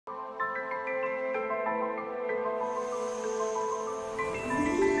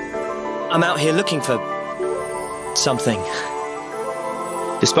I'm out here looking for something.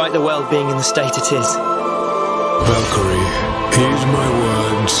 Despite the world being in the state it is. Valkyrie, heed my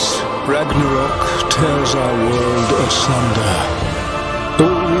words. Ragnarok tears our world asunder.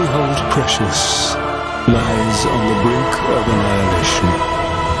 All we hold precious lies on the brink of annihilation.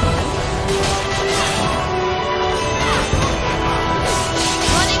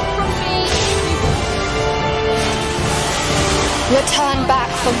 Return back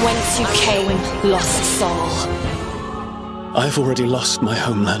from whence you came, lost soul. I've already lost my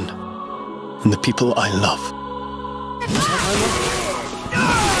homeland and the people I love.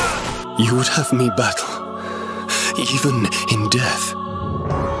 You would have me battle, even in death.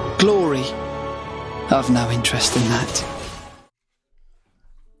 Glory. I've no interest in that.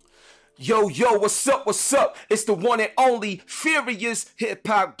 Yo, what's up, what's up? It's the one and only Furious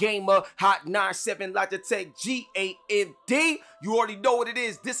Hip-Hop Gamer, Hot 97 Logitech G8MD. You already know what it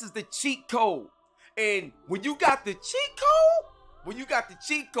is. This is the cheat code. And when you got the cheat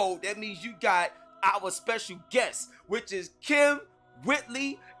code, that means you got our special guest, which is Kym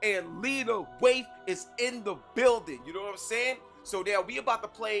Whitley, and Lena Waithe is in the building. You know what I'm saying? So now we about to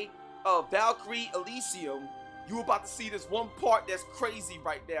play VALKYRIE ELYSIUM. You about to see this one part that's crazy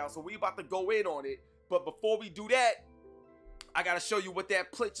right now, so we about to go in on it. But before we do that, I gotta show you what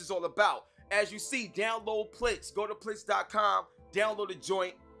that Plitch is all about. As you see, download Plitch. Go to plitch.com, download the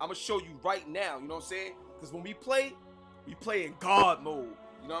joint. I'm gonna show you right now, you know what I'm saying? Because when we play in God mode,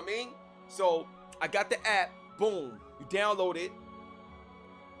 you know what I mean? So I got the app, boom, you download it,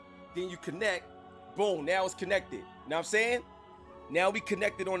 then you connect, boom, now it's connected. You know what I'm saying? Now we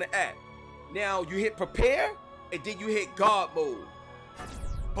connected on the app. Now you hit prepare, and then you hit God mode.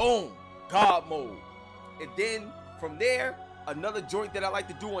 Boom, God mode. And then from there, another joint that I like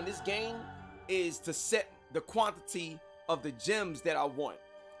to do on this game is to set the quantity of the gems that I want.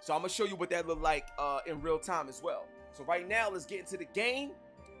 So I'm gonna show you what that look like in real time as well. So right now, let's get into the game.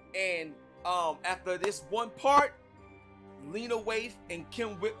 And after this one part, Lena Waithe and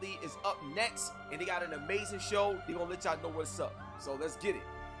Kym Whitley is up next, and they got an amazing show. They're gonna let y'all know what's up. So let's get it.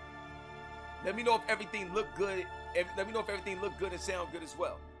 Let me know if everything look good. Let me know if everything look good and sound good as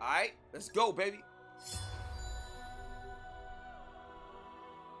well. All right, let's go, baby.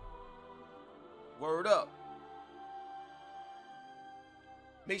 Word up.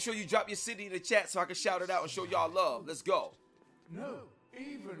 Make sure you drop your city in the chat so I can shout it out and show y'all love. Let's go. No,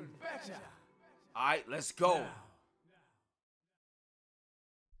 even better. All right, let's go. Now.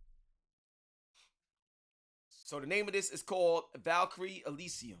 So the name of this is called VALKYRIE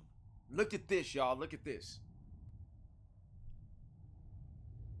ELYSIUM. Look at this, y'all. Look at this.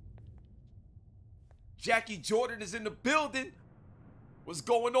 Jackie Jordan is in the building. What's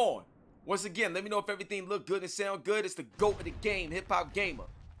going on? Once again, let me know if everything look good and sound good. It's the GOAT of the game, Hip-Hop Gamer.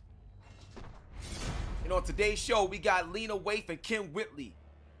 And on today's show, we got Lena Waithe and Kym Whitley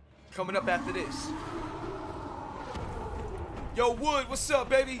coming up after this. Yo, Wood, what's up,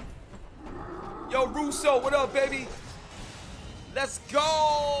 baby? Yo, Russo, what up, baby? Let's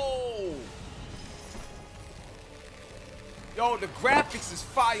go! Yo, the graphics is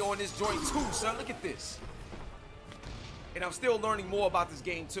fire on this joint too, son. Look at this. And I'm still learning more about this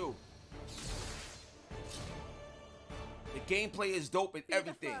game too. The gameplay is dope and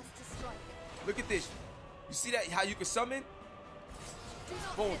everything. Look at this. You see that? How you can summon?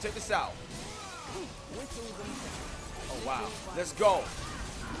 Boom, check this out. Oh, wow. Let's go.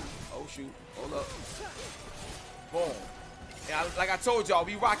 Oh, shoot. Hold up. Boom. And like I told y'all,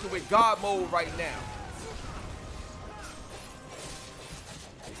 we rocking with God mode right now.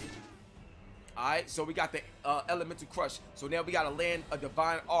 Alright, so we got the Elemental Crush. So now we gotta land a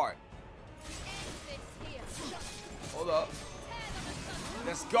Divine Art. Hold up.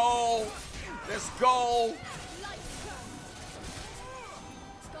 Let's go. Let's go.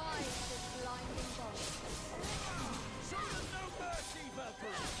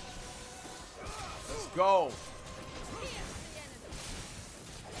 Let's go.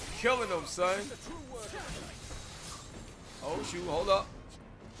 Killing them, son. Oh, shoot. Hold up.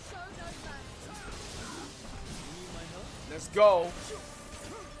 Let's go.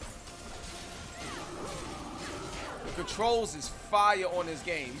 The controls is fire on this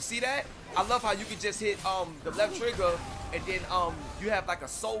game. You see that? I love how you can just hit the left trigger and then you have like a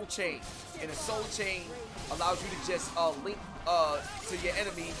soul chain. And a soul chain allows you to just link to your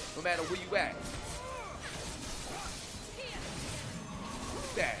enemy no matter where you at. Look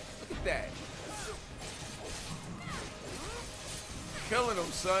at that. Look at that. Killing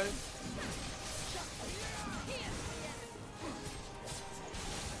them, son.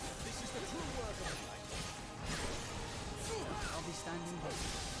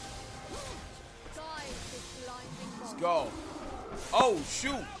 go. Oh,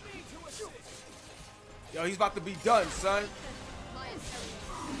 shoot. Yo, he's about to be done, son.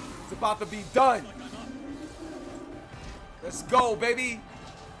 It's about to be done. Let's go, baby.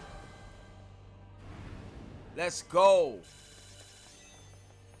 Let's go.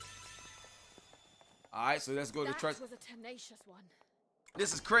 All right, so let's go to trust. That was a tenacious one.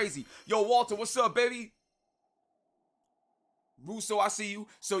 This is crazy. Yo, Walter, what's up, baby? Russo, I see you.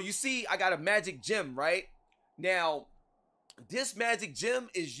 So you see, I got a magic gem, right? Now, this magic gem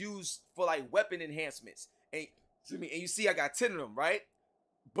is used for like weapon enhancements. And you see, I got 10 of them, right?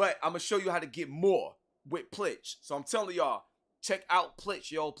 But I'm gonna show you how to get more with Plitch. So I'm telling y'all, check out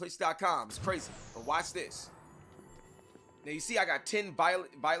Plitch, yo, Plitch.com. It's crazy. But watch this. Now you see, I got 10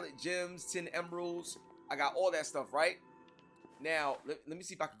 violet gems, 10 emeralds. I got all that stuff, right? Now, let me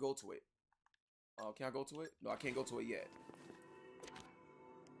see if I can go to it. Can I go to it? No, I can't go to it yet.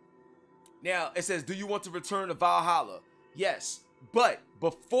 Now, it says, do you want to return to Valhalla? Yes, but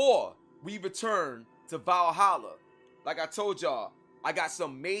before we return to Valhalla, like I told y'all, I got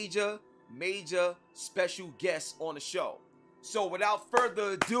some major special guests on the show. So without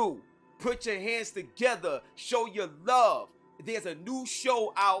further ado, put your hands together, show your love. There's a new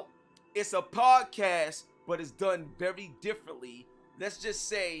show out. It's a podcast, but it's done very differently. Let's just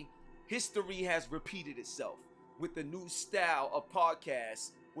say history has repeated itself with the new style of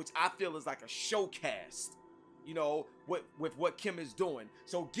podcast, which I feel is like a showcast, you know, with what Kym is doing.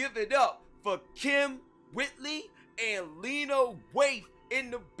 So give it up for Kym Whitley and Lena Waithe in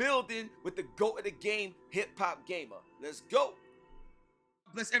the building with the GOAT of the game, HipHopGamer. Let's go.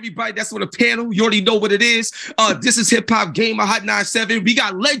 Bless everybody that's on the panel. You already know what it is. This is HipHopGamer Hot 97. We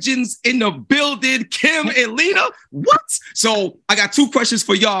got legends in the building, Kym and Lena. What? So I got two questions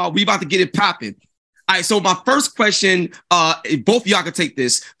for y'all. We about to get it popping. All right, so my first question, both of y'all can take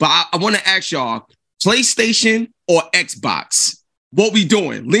this, but I want to ask y'all, PlayStation or Xbox? What we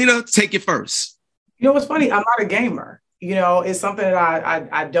doing? Lena, take it first. You know what's funny? I'm not a gamer. You know, it's something that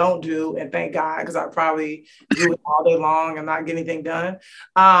I don't do, and thank God, because I probably do it all day long and not get anything done.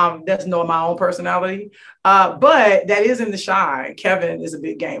 That's not my own personality. But that is in the shine. Kevin is a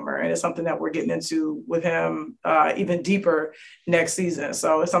big gamer, and it's something that we're getting into with him even deeper next season.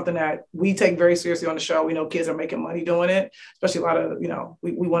 So it's something that we take very seriously on the show. We know kids are making money doing it, especially a lot of, you know,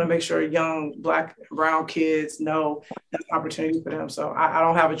 we want to make sure young Black and brown kids know that's an opportunity for them. So I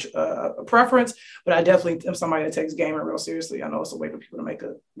don't have a preference, but I definitely am somebody that takes gaming real seriously. I know it's a way for people to make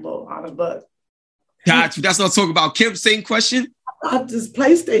a little honest buck. Got you. That's what I'm talking about. Kym, same question. I bought this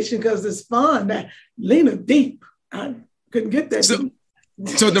PlayStation because it's fun. That Lena deep. I couldn't get that.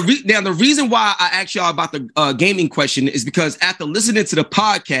 So the reason why I asked y'all about the gaming question is because after listening to the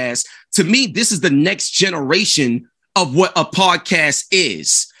podcast, to me, this is the next generation of what a podcast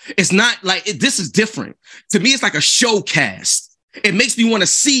is. It's not like this is different. To me, it's like a showcast. It makes me want to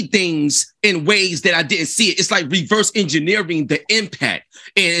see things in ways that I didn't see it. It's like reverse engineering the impact,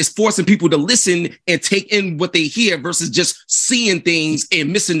 and it's forcing people to listen and take in what they hear versus just seeing things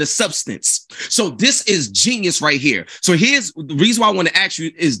and missing the substance. So this is genius right here. So here's the reason why I want to ask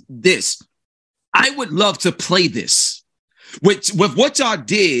you is this. I would love to play this. With what y'all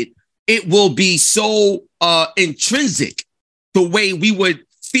did, it will be so intrinsic the way we would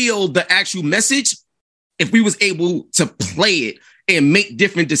feel the actual message if we was able to play it and make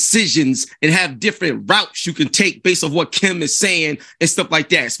different decisions and have different routes you can take based on what Kym is saying and stuff like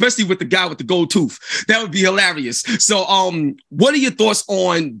that, especially with the guy with the gold tooth. That would be hilarious. So what are your thoughts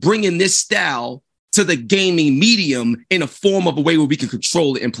on bringing this style to the gaming medium in a form of a way where we can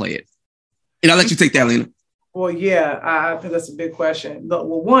control it and play it? And I'll let you take that, Lena. Well, yeah, I think that's a big question. Well,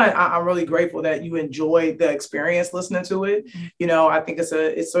 one, I'm really grateful that you enjoyed the experience listening to it. You know, I think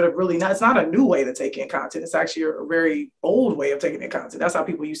it's sort of really not, it's not a new way to take in content. It's actually a very old way of taking in content. That's how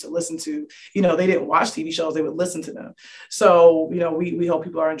people used to listen to, you know, they didn't watch TV shows, they would listen to them. So, you know, we hope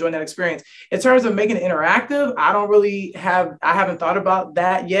people are enjoying that experience. In terms of making it interactive, I haven't thought about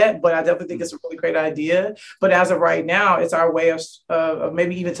that yet, but I definitely think it's a really great idea. But as of right now, it's our way of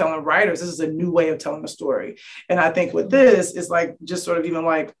maybe even telling writers, this is a new way of telling a story. And I think with this, it's like just sort of even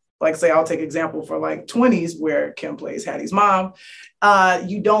like say, I'll take example for like 20s where Kym plays Hattie's mom.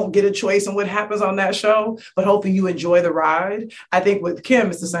 You don't get a choice in what happens on that show, but hopefully you enjoy the ride. I think with Kym,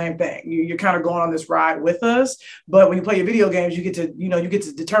 it's the same thing. You're kind of going on this ride with us, but when you play your video games, you get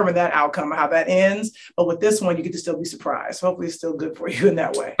to determine that outcome, how that ends. But with this one, you get to still be surprised. So hopefully it's still good for you in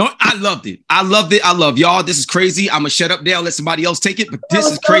that way. Oh, I loved it. I love y'all. This is crazy. I'm gonna shut up now, let somebody else take it, but this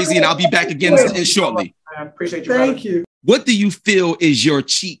is crazy. And I'll be back again shortly. I appreciate you. Thank you. What do you feel is your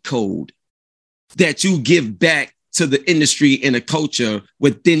cheat code that you give back to the industry and the culture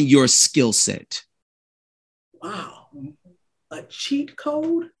within your skill set? Wow. a cheat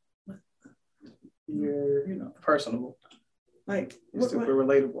code. You're, personable. Like, You're super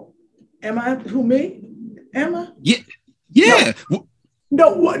relatable. Am I me? Am I? Yeah. No,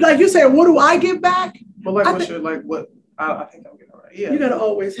 like you said, what do I get back? But like, I think I'm getting it right. Yeah. You gotta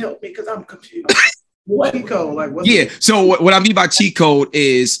always help me because I'm confused. What cheat code? Like, what? Yeah. So what I mean by cheat code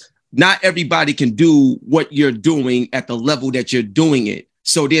is not everybody can do what you're doing at the level that you're doing it.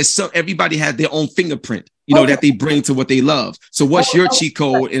 So everybody has their own fingerprint, that they bring to what they love. So what's your cheat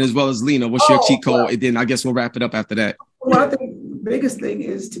code? And as well as Lena, what's your cheat code? And then I guess we'll wrap it up after that. Well, I think the biggest thing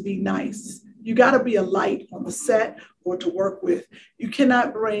is to be nice. You got to be a light on the set or to work with. You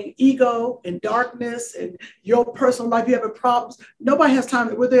cannot bring ego and darkness and your personal life. You having problems. Nobody has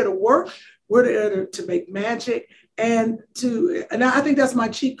time. We're there to work. We're there to make magic. And I think that's my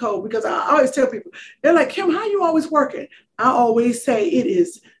cheat code, because I always tell people, they're like, Kym, how you always working? I always say it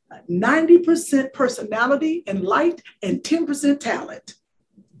is 90% personality and light and 10% talent.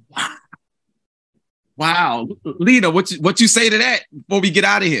 Wow. Lena, what you say to that before we get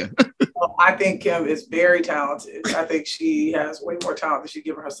out of here? Well, I think Kym is very talented. I think she has way more talent than she's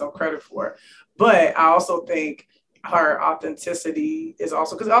giving herself credit for. But I also think her authenticity is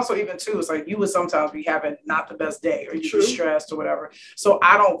also, because also even too, it's like you would sometimes be having not the best day or you're stressed or whatever. So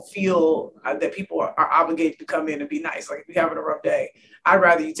I don't feel that people are obligated to come in and be nice. Like if you're having a rough day, I'd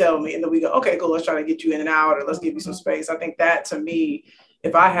rather you tell me and then we go, okay, cool, let's try to get you in and out, or let's give you some space. I think that to me,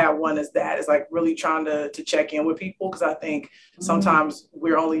 if I have one is like really trying to check in with people, because I think sometimes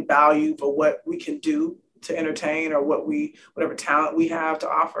we're only valued for what we can do to entertain or whatever talent we have to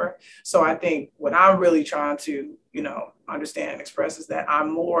offer. So I think what I'm really trying to, understand and express is that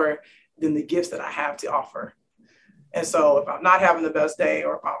I'm more than the gifts that I have to offer. And so if I'm not having the best day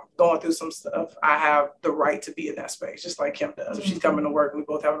or if I'm going through some stuff, I have the right to be in that space, just like Kym does. If she's coming to work and we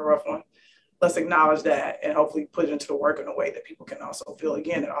both having a rough one, let's acknowledge that and hopefully put it into the work in a way that people can also feel,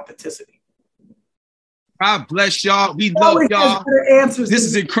 again, that authenticity. God bless y'all. We love y'all. This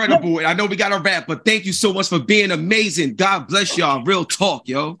is incredible. And I know we got a wrap, but thank you so much for being amazing. God bless y'all. Real talk,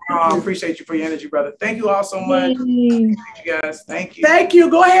 yo. I appreciate you for your energy, brother. Thank you all so much. Thank you guys. Thank you. Thank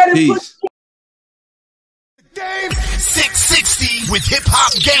you. Go ahead and Peace. Game 660 with Hip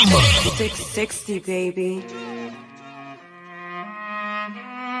Hop Gamer. 660, baby.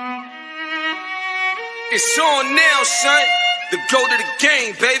 It's on now, son. The go to the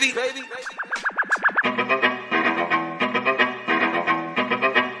game, baby.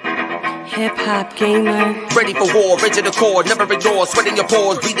 Hip Hop Gamer. Ready for war, ready to the core, never ignore, sweating your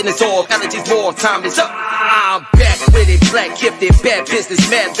pores, breathing is all, allergies more, time is up. I'm back with it, black gifted, bad business,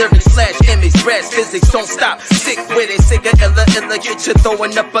 mad lyrics, / image, brass physics, don't stop, sick with it, sicker, illa, get you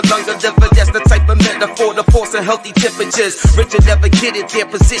throwing up a lung of liver, that's the type of metaphor, the force of healthy temperatures, Richard never get it, their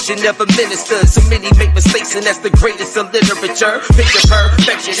position never ministers, so many make mistakes and that's the greatest of literature, picture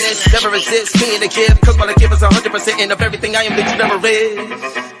perfectionist, never resist, me and a gift, cause what I give is 100% of everything I am that you never is.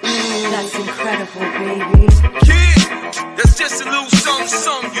 That's incredible, baby. Kid, that's just a little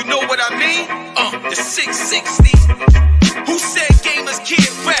something, you know what I mean? The 660. Who said gamers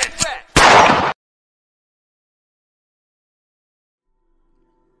can't rap?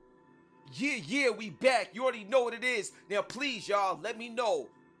 Yeah, we back. You already know what it is. Now, please, y'all, let me know.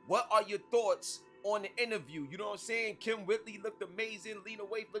 What are your thoughts on the interview? You know what I'm saying? Kym Whitley looked amazing. Lena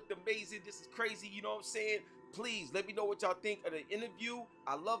Waithe looked amazing. This is crazy. You know what I'm saying? Please let me know what y'all think of the interview.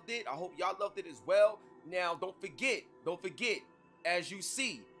 I loved it. I hope y'all loved it as well. Now, don't forget, as you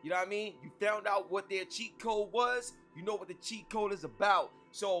see, you know what I mean? You found out what their cheat code was. You know what the cheat code is about.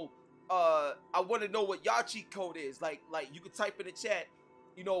 So, I want to know what y'all cheat code is. Like you could type in the chat,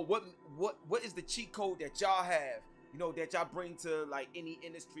 what is the cheat code that y'all have? That y'all bring to like any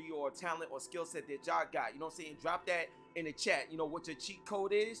industry or talent or skill set that y'all got. You know what I'm saying? Drop that in the chat. You know what your cheat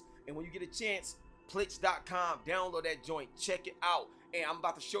code is. And when you get a chance, Plitch.com, download that joint, check it out. And I'm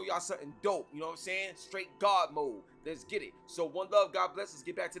about to show y'all something dope. You know what I'm saying? Straight God mode. Let's get it. So one love, God bless. Let's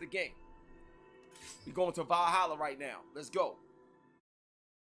get back to the game. We're going to Valhalla right now. Let's go.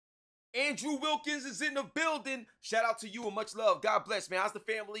 Andrew Wilkins is in the building. Shout out to you and much love. God bless, man. How's the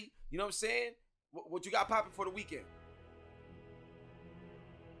family? You know what I'm saying? What you got popping for the weekend?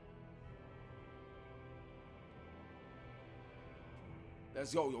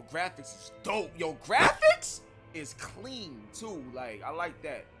 Let's go. Your graphics is dope. Your graphics is clean too. Like, I like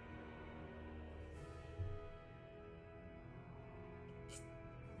that.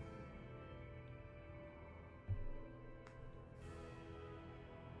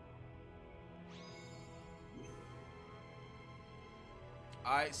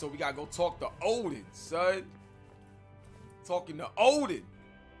 All right, so we gotta go talk to Odin, son. Talking to Odin.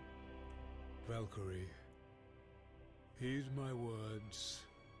 Valkyrie Heed my words.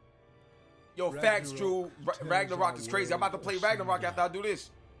 Yo, facts, Drew. Ragnarok is crazy. I'm about to play Ragnarok after I do this.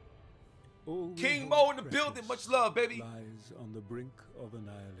 King Mo in the building. Much love, baby. Lies on the brink of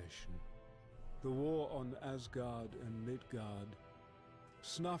annihilation. The war on Asgard and Midgard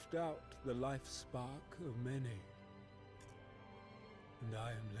snuffed out the life spark of many. And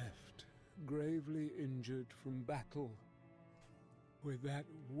I am left gravely injured from battle with that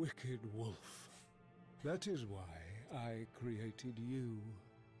wicked wolf. That is why I created you,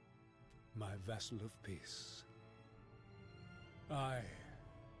 my vassal of peace. I,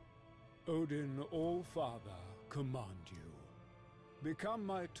 Odin All-Father, command you. Become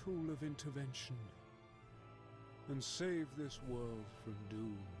my tool of intervention and save this world from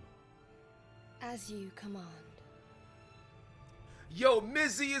doom. As you command. Yo,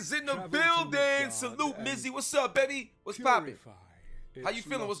 Mizzy is in the building. Salute, Mizzy. What's up, baby? What's poppin'? How you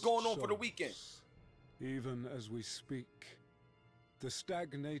feeling? What's going on for the weekend? Even as we speak, the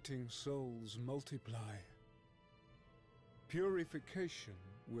stagnating souls multiply. Purification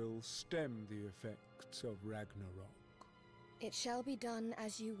will stem the effects of Ragnarok. It shall be done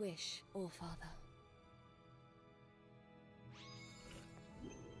as you wish, All-Father.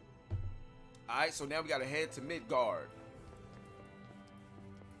 Alright, so now we gotta head to Midgard.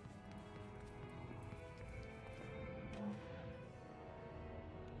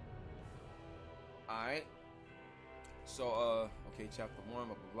 Alright. So, okay, chapter 1,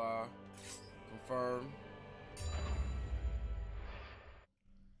 blah, blah, blah. Confirm.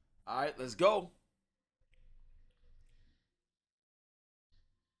 Alright, let's go.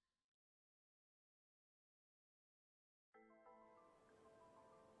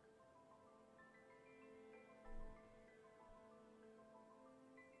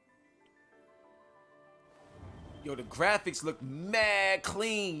 Yo, the graphics look mad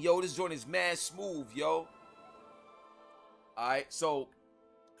clean. Yo, this joint is mad smooth, yo. Alright, so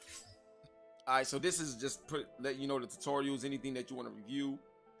this is just let you know the tutorials, anything that you want to review,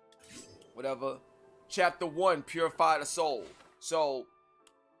 whatever. Chapter 1, Purify the Soul. So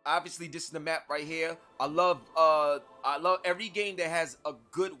obviously this is the map right here. I love every game that has a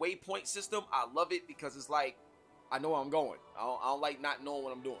good waypoint system. I love it because it's like I know where I'm going. I don't like not knowing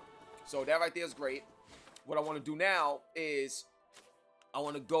what I'm doing. So that right there is great. What I want to do now is I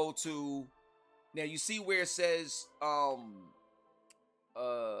want to go to, now you see where it says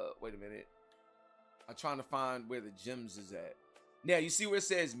wait a minute, I'm trying to find where the gems is at. Now you see where it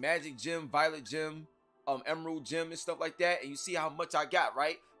says magic gem, violet gem, emerald gem and stuff like that, and you see how much I got,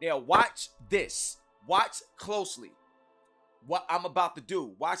 right? Now watch this, watch closely what I'm about to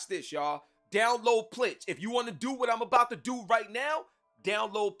do. Watch this, y'all. Download Plitch. If you want to do what I'm about to do right now,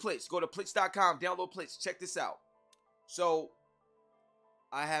 download Plitch. Go to plitch.com, download Plitch. Check this out. So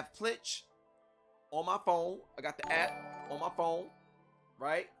I have Plitch on my phone. I got the app on my phone,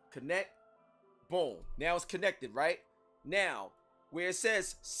 right? Connect. Boom. Now it's connected, right? Now, where it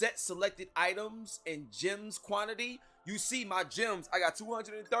says set selected items and gems quantity, you see my gems. I got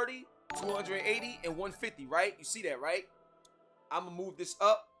 230, 280, and 150, right? You see that, right? I'm going to move this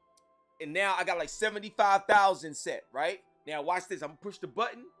up. And now I got like 75,000 set, right? Now watch this. I'm going to push the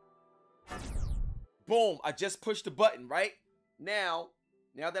button. Boom. I just pushed the button, right? Now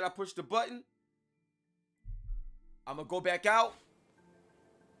that I pushed the button, I'm going to go back out.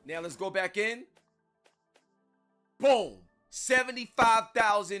 Now let's go back in. Boom.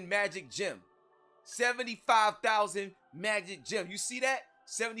 75,000 magic gem. 75,000 magic gem. You see that?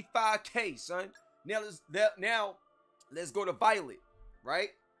 75K, son. Now let's go to Violet, right?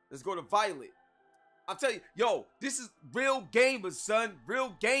 Let's go to Violet. I'm telling you, yo, this is real gamers, son.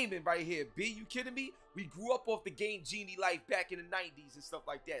 Real gaming right here, B. You kidding me? We grew up off the Game Genie life back in the 90s and stuff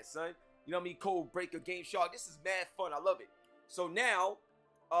like that, son. You know what I mean? Code Breaker, Game Shark. This is mad fun. I love it. So now,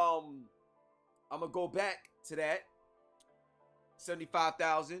 I'm going to go back to that.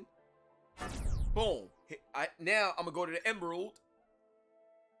 75,000. Boom. Now, I'm going to go to the Emerald.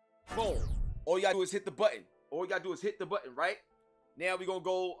 Boom. All you got to do is hit the button. All you got to do is hit the button, right? Now, we're going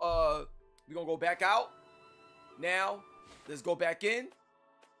to go back out. Now, let's go back in.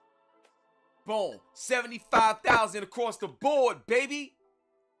 Boom. 75,000 across the board, baby.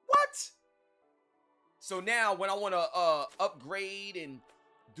 What? So now when I want to upgrade and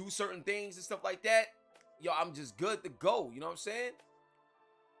do certain things and stuff like that, yo, I'm just good to go. You know what I'm saying?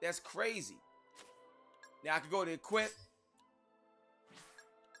 That's crazy. Now I can go to equip.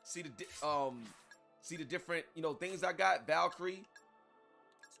 See the different, you know, things I got. Valkyrie.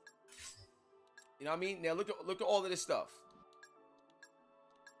 You know what I mean? Now look at all of this stuff.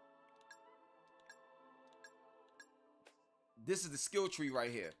 This is the skill tree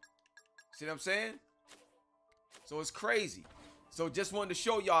right here. See what I'm saying? So it's crazy. So just wanted to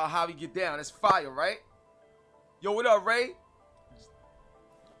show y'all how we get down. It's fire, right? Yo, what up, Ray?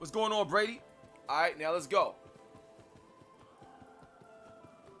 What's going on, Brady? All right, now let's go.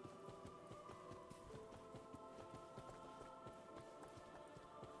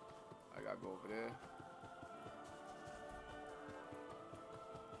 I gotta go over there.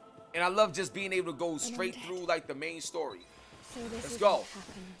 And I love just being able to go straight through like the main story. So this Let's is go. what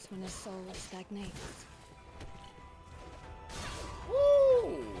happens when a soul stagnates.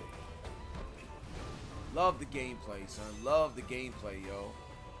 Woo! Love the gameplay, son. Love the gameplay, yo.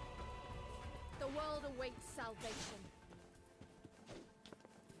 The world awaits salvation.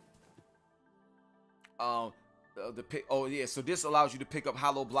 Oh yeah, so this allows you to pick up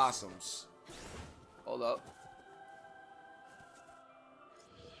hollow blossoms. Hold up.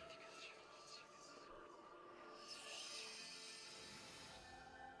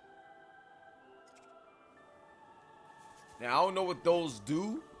 Now, I don't know what those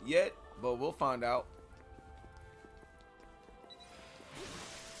do yet, but we'll find out.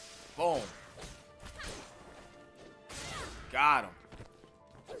 Boom. Got him.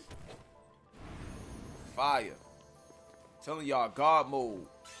 Fire. Telling y'all, God mode.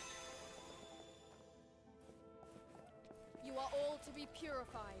 You are all to be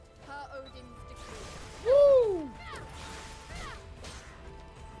purified, per Odin's decree. Woo!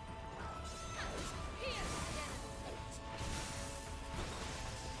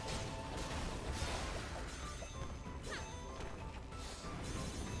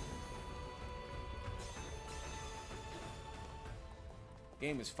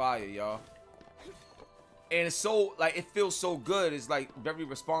 Game is fire, y'all. And it's so, like, it feels so good. It's, like, very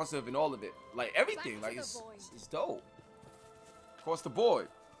responsive in all of it. Like, everything. Like, it's dope. Across the board.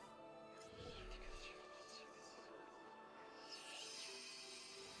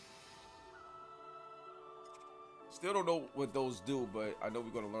 Still don't know what those do, but I know we're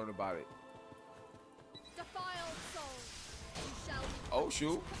going to learn about it. Defiled soul, you shall be. Oh,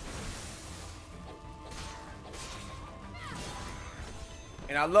 shoot.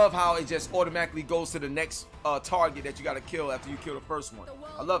 And I love how it just automatically goes to the next target that you got to kill after you kill the first one.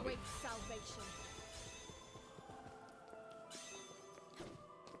 I love it. Salvation.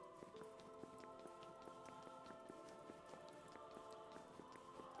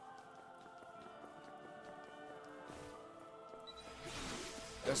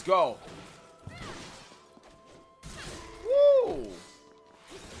 Let's go. Woo!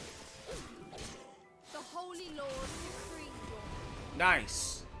 The Holy Lord decreed your.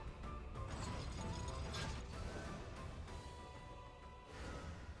 Nice.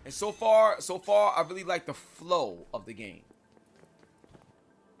 And so far, I really like the flow of the game.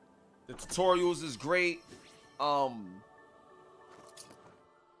 The tutorials is great.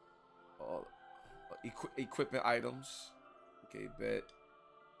 Equipment items. Okay, bet.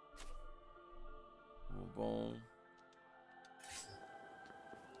 Boom.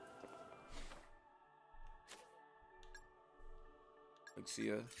 Let's see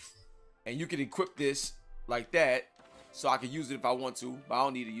ya. And you can equip this like that, so I can use it if I want to, but I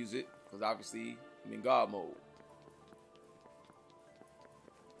don't need to use it because obviously I'm in God mode.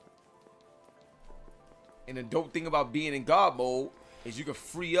 And the dope thing about being in God mode is you can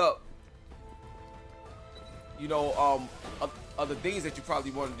free up, you know, other things that you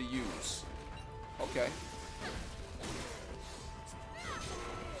probably wanted to use. Okay.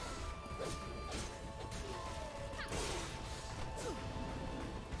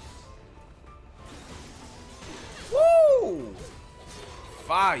 Woo!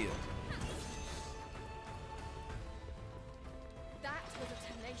 Fire. That was a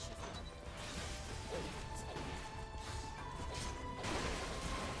tenacious one.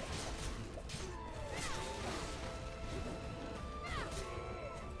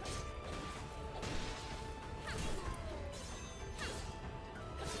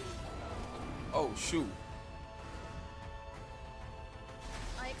 Oh, shoot.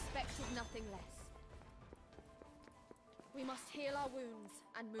 I expected nothing less. We must heal our wounds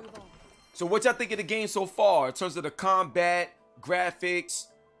and move on. So what y'all think of the game so far in terms of the combat, graphics?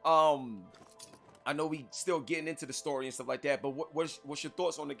 I know we still getting into the story and stuff like that, but what's your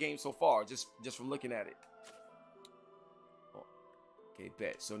thoughts on the game so far, just from looking at it? Oh, okay,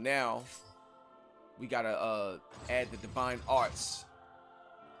 bet. So now we gotta add the divine arts.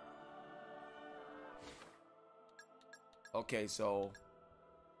 Okay, so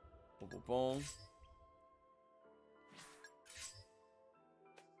boom, boom, boom.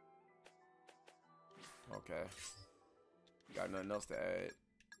 Okay. Got nothing else to add.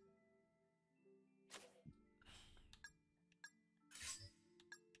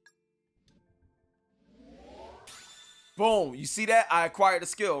 Boom. You see that? I acquired a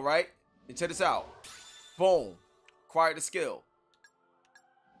skill, right? And check this out. Boom. Acquired a skill.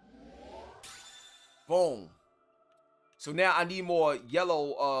 Boom. So now I need more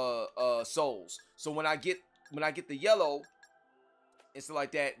yellow souls. So when I get the yellow and stuff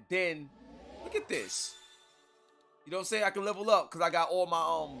like that, then look at this. You know what I'm saying? I can level up because I got all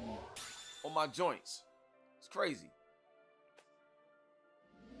my joints. It's crazy.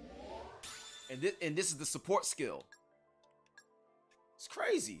 And this is the support skill. It's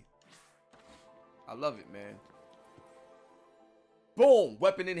crazy. I love it, man. Boom,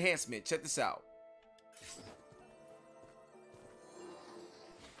 weapon enhancement. Check this out.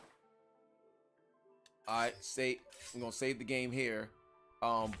 All right, we're gonna save the game here,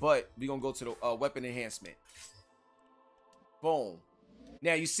 but we're gonna go to the weapon enhancement. Boom.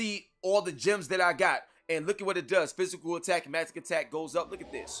 Now you see all the gems that I got, and look at what it does. Physical attack, magic attack goes up. Look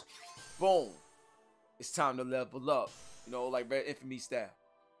at this. Boom. It's time to level up. You know, like Red Infamy style.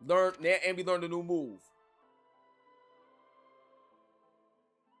 And we learned a new move.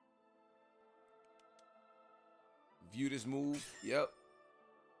 View this move. Yep.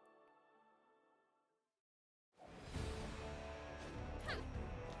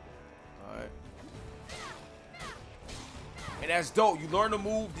 Alright. And that's dope. You learn the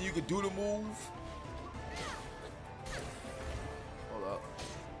move, then you can do the move. Hold up.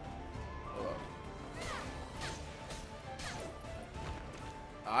 Hold up.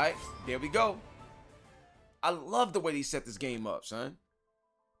 Alright, there we go. I love the way they set this game up, son.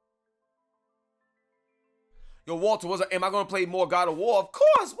 Yo, Walter, am I going to play more God of War? Of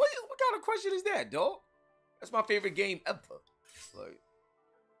course. What kind of question is that, dog? That's my favorite game ever. Like,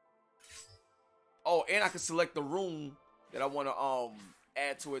 oh, and I can select the room that I want to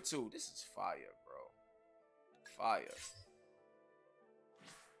add to it too. This is fire, bro. Fire.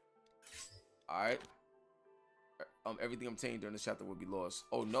 All right. Everything obtained during this chapter will be lost.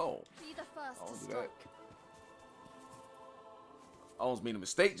 Oh no. Be the first I don't to do that. strike. I almost made a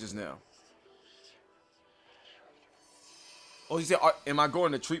mistake just now. Oh, you said, am I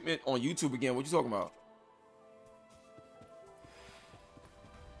going to treatment on YouTube again? What you talking about?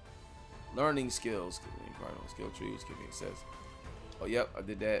 Learning skills. Skill trees. Give me access. Oh, yep. I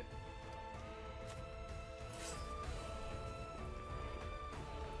did that.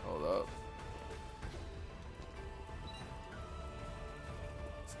 Hold up.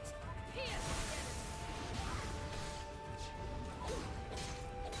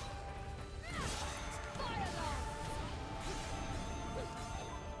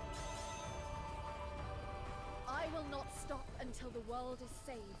 I will not stop until the world is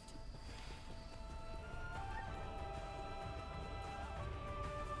saved.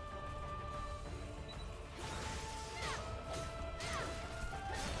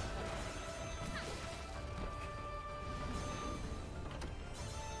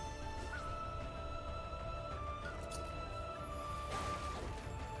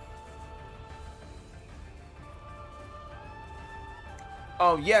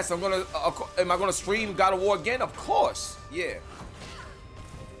 Yes, I'm gonna. Am I gonna stream God of War again? Of course. Yeah.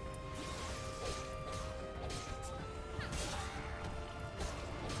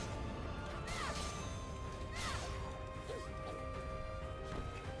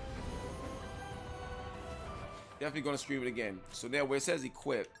 Definitely gonna stream it again. So now where it says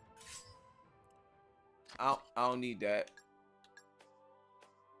equip, I don't need that,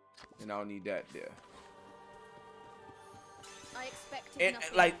 and I don't need that there. I expected And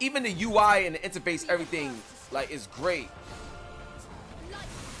nothing. like even the UI and the interface, everything like is great.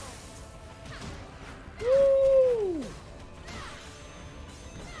 Woo!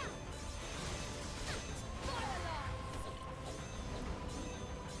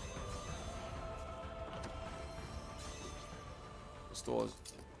 Restores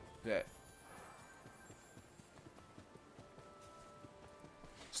that.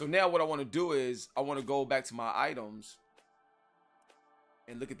 So now what I want to do is I want to go back to my items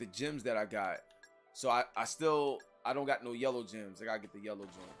and look at the gems that I got. So I don't got no yellow gems. I gotta get the yellow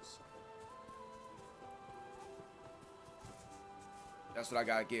gems. That's what I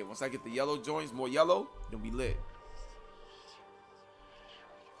gotta get. Once I get the yellow joints, more yellow, then we lit.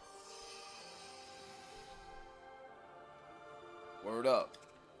 Word up.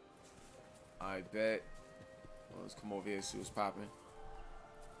 I bet. Well, let's come over here and see what's popping.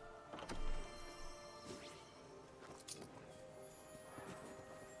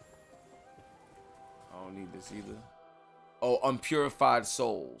 I don't need this either. Oh, unpurified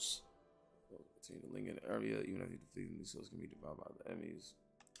souls. Continue to linger in the area, even after defeating these souls can be devoured by the enemies.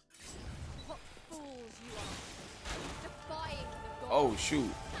 What fools you are. Defying the gods. Oh shoot.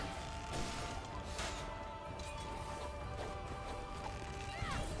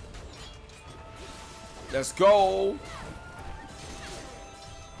 Let's go.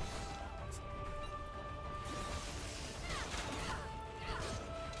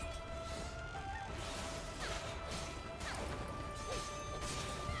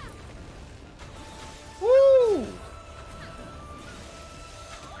 Woo!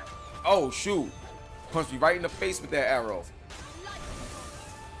 Oh, shoot. Punched me right in the face with that arrow.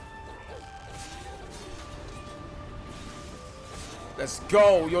 Let's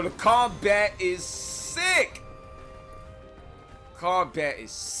go. Yo, the combat is sick. Combat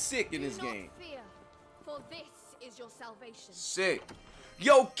is sick in this game. Fear, for this is your salvation. Sick.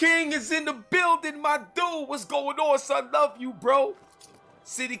 Yo, King is in the building, my dude. What's going on, son? Love you, bro.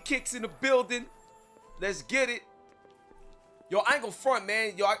 City Kicks in the building. Let's get it. Yo, I ain't gonna front,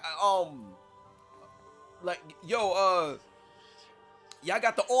 man. Yo, y'all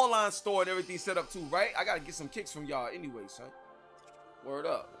got the online store and everything set up too, right? I gotta get some kicks from y'all anyway, son. Word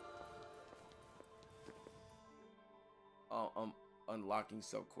up. I'm unlocking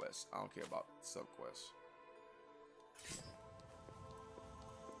subquests. I don't care about subquests.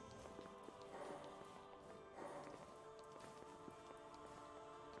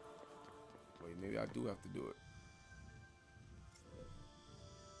 Wait, maybe I do have to do it.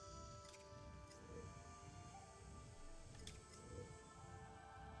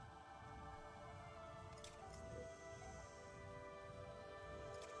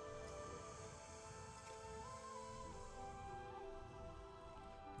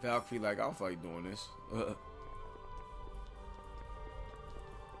 Valkyrie, like, I don't feel like doing this.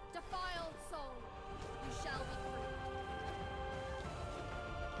 Defiled soul, you shall be free.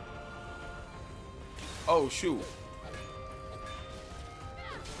 Oh, shoot.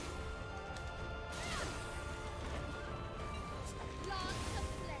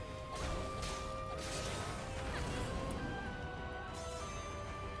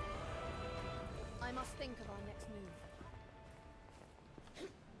 I must think of our next move.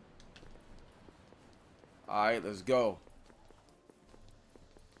 All right, let's go.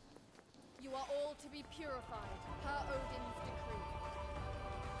 You are all to be purified, per Odin's decree.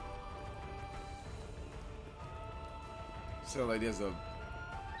 Sounds like there's a...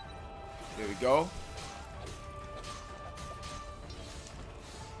 There we go.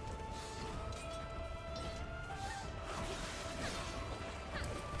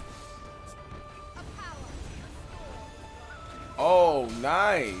 Oh,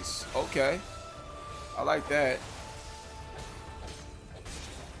 nice. Okay. I like that.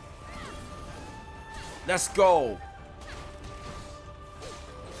 Let's go.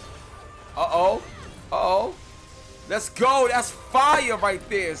 Uh-oh. Uh-oh. Let's go. That's fire right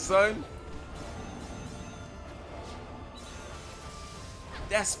there, son.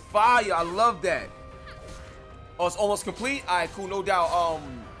 That's fire. I love that. Oh, it's almost complete? All right, cool. No doubt,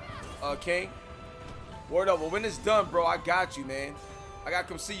 King. Word up. Well, when it's done, bro, I got you, man. I gotta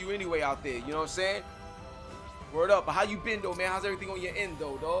come see you anyway out there. You know what I'm saying? Word up. But how you been, though, man? How's everything on your end,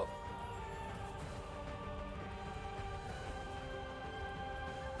 though, dog?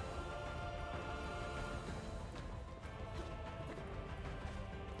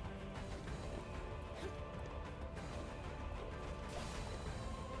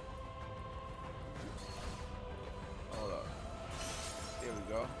 Hold up. There we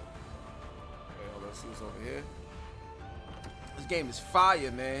go. Okay, hold on. Let's see what's over here. This game is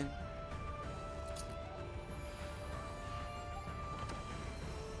fire, man.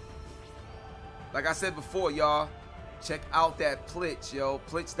 Like I said before, y'all, check out that Plitch, yo.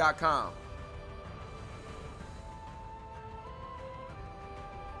 Plitch.com.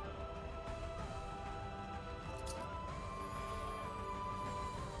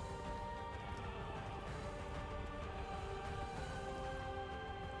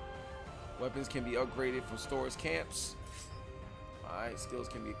 Weapons can be upgraded from stores camps. Alright, skills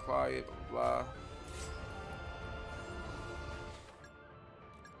can be acquired, blah, blah, blah.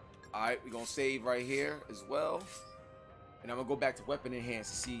 Alright, we're gonna save right here as well. And I'm gonna go back to weapon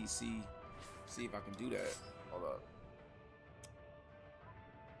enhance to see if I can do that. Hold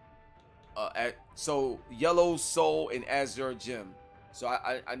up. So yellow soul and azure gem. So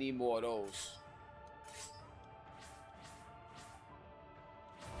I need more of those.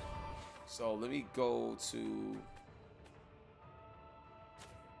 So let me go to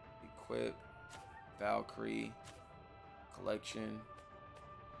equip, Valkyrie, collection.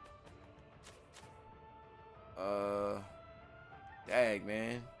 Dag,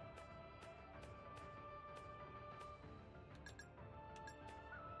 man.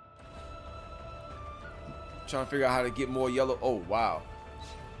 Trying to figure out how to get more yellow. Oh, wow.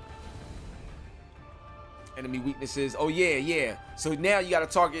 Enemy weaknesses. Oh yeah, yeah. So now you gotta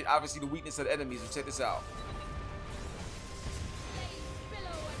target obviously the weakness of the enemies. So check this out.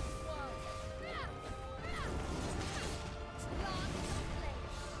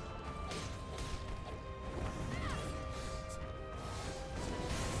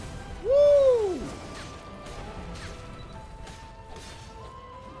 Woo!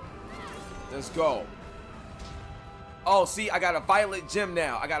 Let's go. Oh, see, I got a violet gem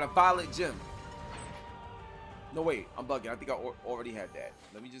now. I got a violet gem. No, wait, I'm bugging. I think I already had that.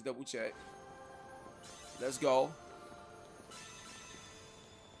 Let me just double check. Let's go.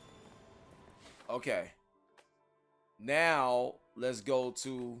 Okay. Now, let's go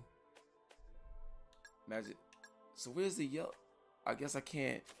to Magic. So where's the yellow? I guess I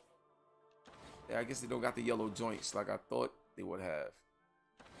can't. Yeah, I guess they don't got the yellow joints like I thought they would have.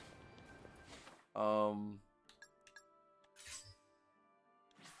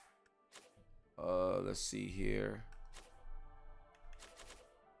 Let's see here.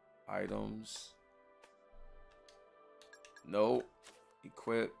 Items. Nope.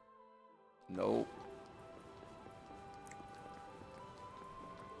 Equip. Nope.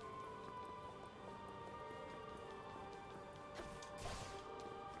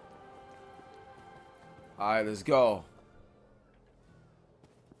 Alright, let's go.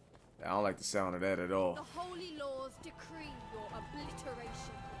 I don't like the sound of that at all. The holy laws decree your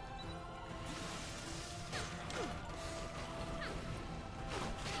obliteration.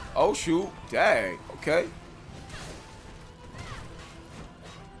 Oh shoot. Dang. Okay.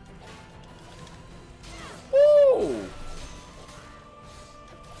 Woo!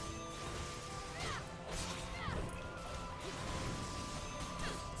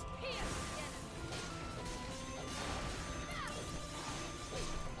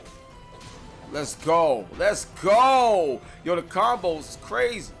 Let's go. Let's go. Yo, the combos is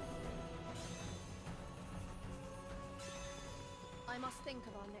crazy. I must think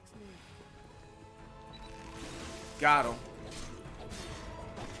of our next move. Got him.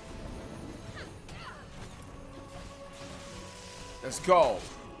 Let's go.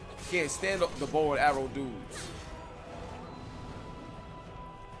 Can't stand up the bow and arrow dudes.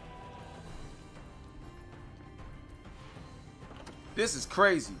 This is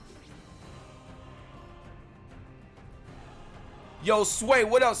crazy. Yo, Sway,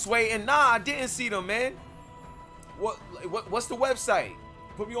 what up, Sway? And nah, I didn't see them, man. What's the website?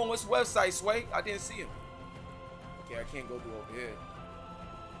 Put me on what's the website, Sway? I didn't see him. Okay, I can't go through over here.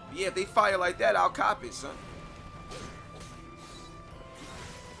 But yeah, if they fire like that, I'll cop it, son.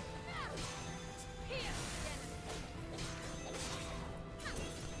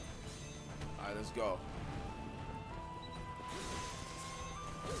 Alright, let's go.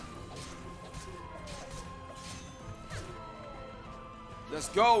 Let's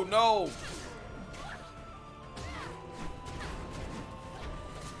go, no.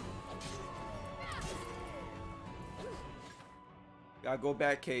 Gotta go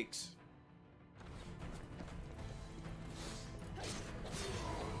back, Cakes.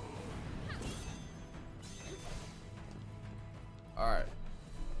 Alright.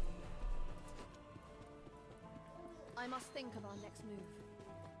 I must think of our next move.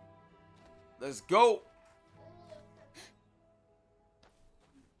 Let's go.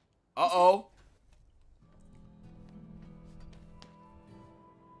 Uh-oh.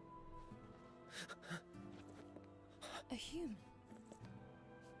 A human.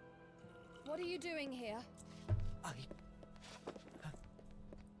 What are you doing here?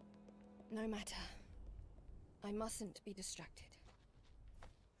 No matter. I mustn't be distracted.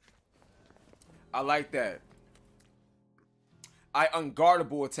 I like that.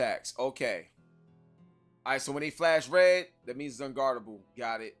 Unguardable attacks. Okay. Alright, so when they flash red, that means it's unguardable.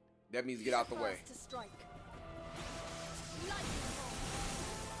 Got it. That means get out the way. To strike.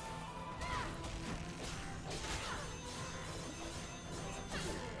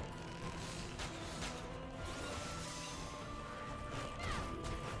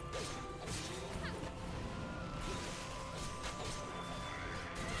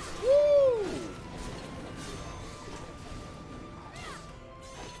 Woo!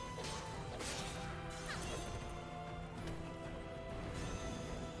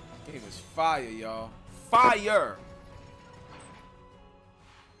 Game is fire, y'all. Fire!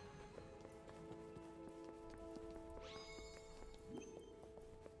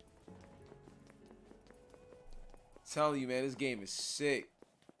 Telling you, man, this game is sick.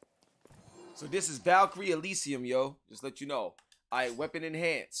 So this is Valkyrie Elysium, yo. Just let you know. Alright, weapon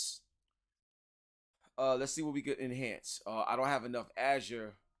enhance. Let's see what we could enhance. I don't have enough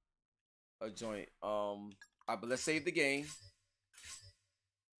Azure joint. But let's save the game.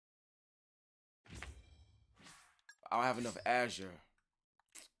 I don't have enough Azure.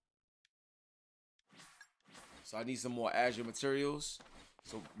 So I need some more Azure materials.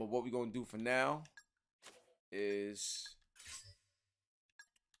 So, but what we're gonna do for now is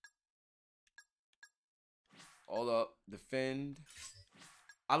all up, defend.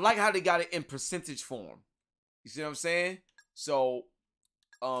 I like how they got it in percentage form. You see what I'm saying? So,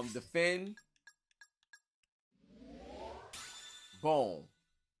 defend. Boom.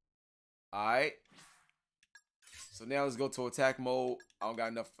 Alright. So now let's go to attack mode. I don't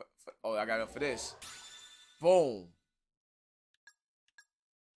got enough oh, I got enough for this. Boom.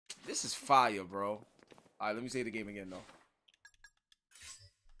 This is fire, bro. Alright, let me say the game again, though.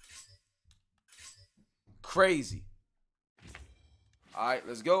 Crazy. Alright,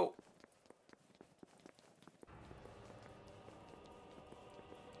 let's go.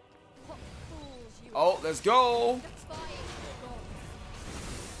 Oh, let's go.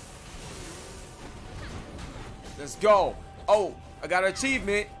 Let's go. Oh, I got an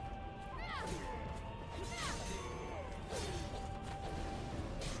achievement.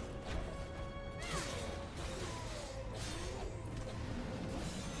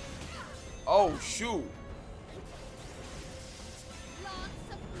 Oh, shoot.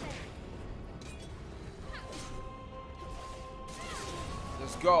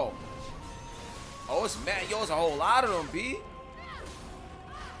 Let's go. Oh, it's mad. Yo, it's a whole lot of them, B.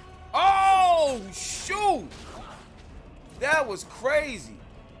 Oh, shoot. That was crazy.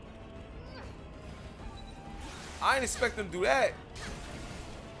 I didn't expect them to do that.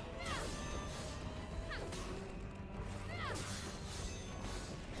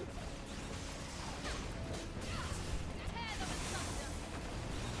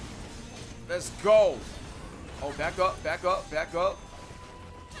 Let's go. Oh, back up, back up, back up.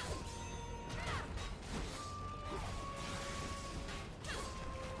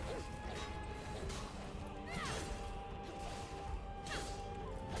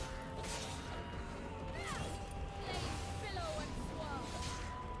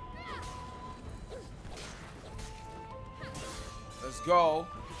 Let's go.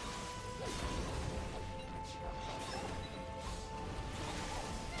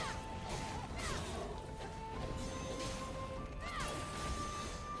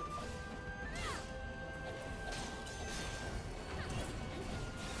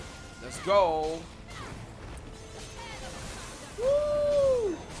 Let's go.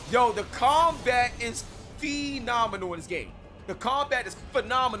 Woo! Yo, the combat is phenomenal in this game. The combat is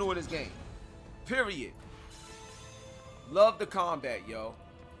phenomenal in this game. Period. Love the combat, yo.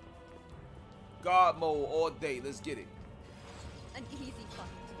 God mode all day. Let's get it. An easy fight.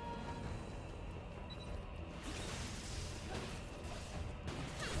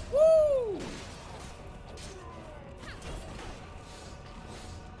 Woo!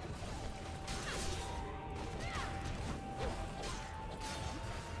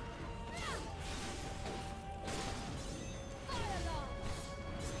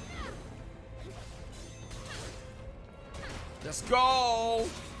 Let's go.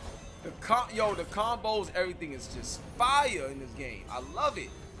 The combos, everything is just fire in this game. I love it.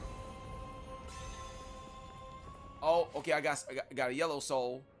 Oh, okay. I got a yellow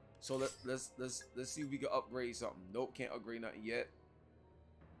soul. So let's see if we can upgrade something. Nope, can't upgrade nothing yet.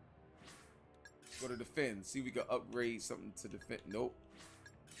 Let's go to defend. See if we can upgrade something to defend. Nope.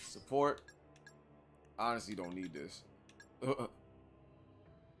 Support. Honestly, don't need this. Oh,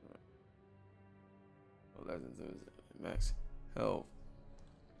 max health.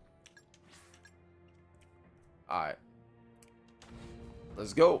 All right.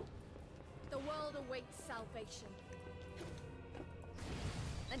 Let's go. The world awaits salvation.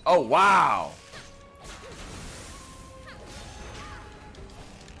 Oh, wow.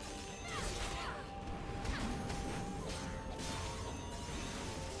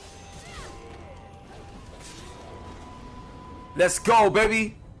 Let's go,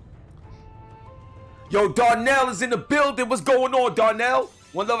 baby. Yo, Darnell is in the building. What's going on, Darnell?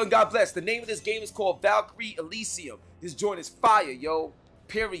 One love and God bless. The name of this game is called VALKYRIE ELYSIUM. This joint is fire, yo.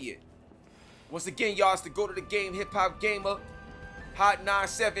 Period. Once again, y'all, it's to go to the game, HipHopGamer, Hot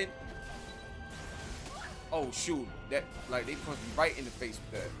 97. Oh, shoot. That, like, they punched me right in the face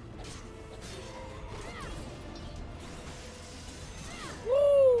with that.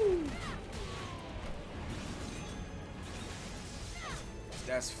 Woo!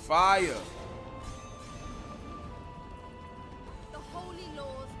 That's fire.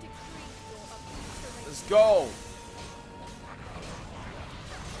 Let's go.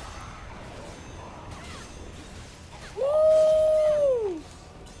 Woo!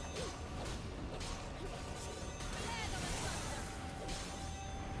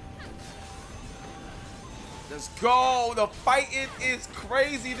 Let's go. The fighting is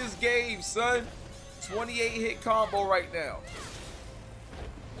crazy this game, son. 28 hit combo right now.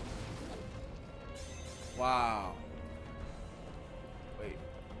 Wow. Wait.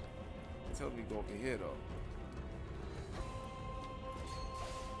 Tell me to go over here, though.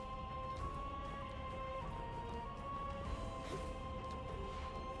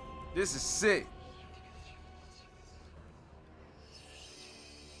 This is sick.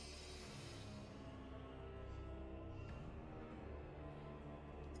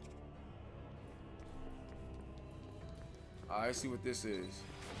 Alright, see what this is.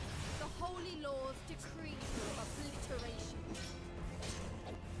 The holy laws decree your obliteration.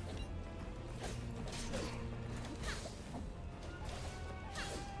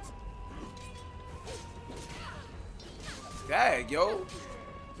 Dang, yo.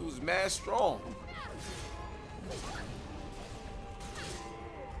 It was mad strong.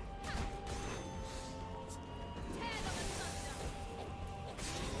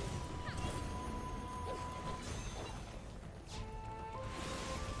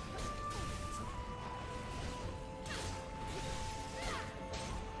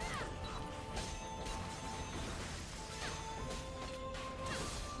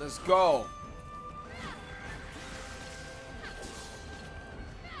 Let's go.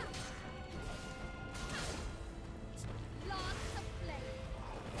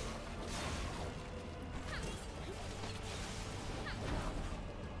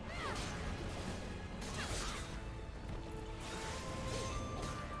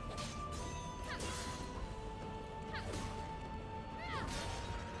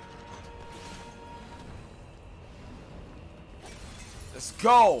 Let's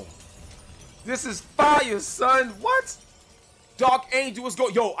go. This is fire, son. What? Dark Angel, let's go.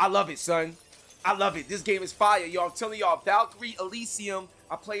 Yo, I love it, son. I love it. This game is fire, yo. I'm telling y'all, VALKYRIE ELYSIUM.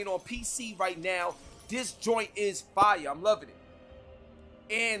 I'm playing on PC right now. This joint is fire. I'm loving it.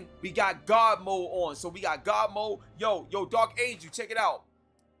 And we got God mode on. So we got God mode. Yo, Dark Angel, check it out.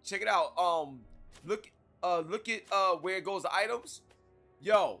 Check it out. Look at where it goes to items.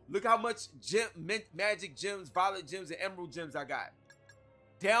 Yo, look how much magic gems, violet gems, and emerald gems I got.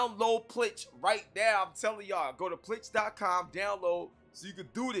 Download Plitch right now. I'm telling y'all, go to plitch.com, download so you can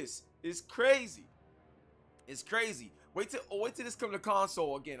do this. It's crazy. It's crazy. Wait till this come to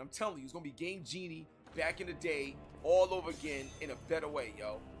console again. I'm telling you, it's gonna be Game Genie back in the day, all over again in a better way,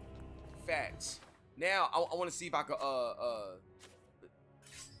 yo. Facts. Now I want to see if I could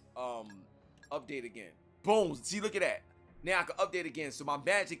update again. Boom. See, look at that. Now I can update again, so my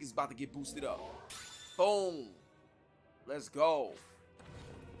magic is about to get boosted up. Boom. Let's go.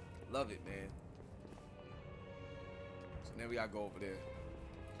 Love it, man. So now we gotta go over there.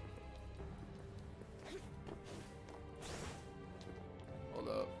 Hold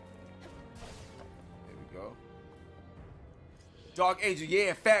up. There we go. Dark Angel,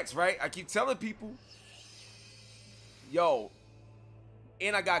 yeah, facts, right? I keep telling people. Yo.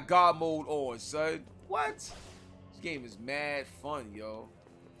 And I got God mode on, son. What? This game is mad fun, yo.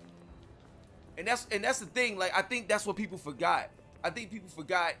 And that's the thing, like, I think that's what people forgot. I think people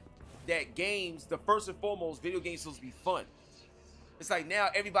forgot that games, the first and foremost, video games supposed to be fun. It's like now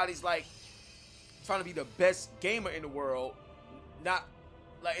everybody's like trying to be the best gamer in the world, not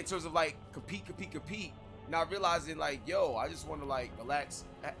like in terms of like compete, not realizing like, yo, I just want to like relax,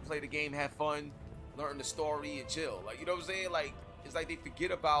 play the game, have fun, learn the story, and chill. Like, you know what I'm saying? Like, it's like they forget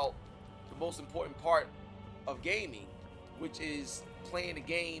about the most important part of gaming, which is playing the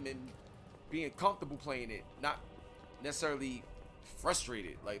game and being comfortable playing it, not necessarily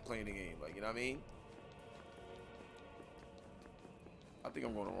frustrated like playing the game, like, you know what I mean? I think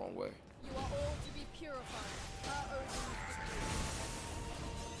I'm going the wrong way. You are all to be purified. Her own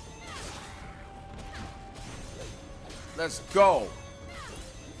Let's go.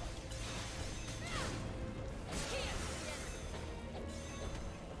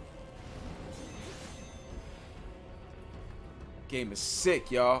 Game is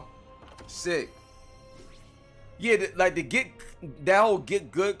sick, y'all. Sick. Yeah, like the that whole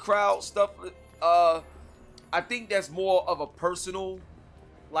get good crowd stuff. I think that's more of a personal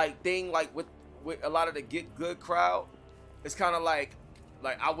like thing. Like with a lot of the get good crowd, it's kind of like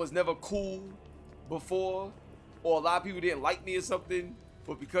I was never cool before, or a lot of people didn't like me or something.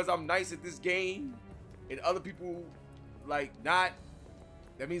 But because I'm nice at this game, and other people like not,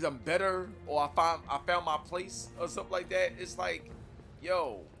 that means I'm better, or I found my place or something like that. It's like,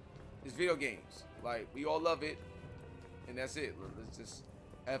 yo, it's video games. Like, we all love it, and that's it. Let's just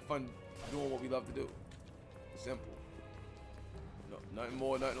have fun doing what we love to do. Simple. No, nothing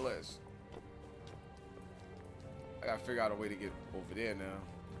more, nothing less. I gotta figure out a way to get over there now.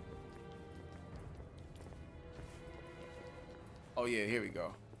 Oh yeah, here we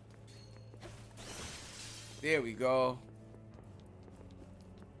go. There we go.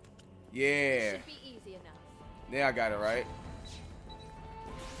 Yeah. Should be easy enough. Now I got it right.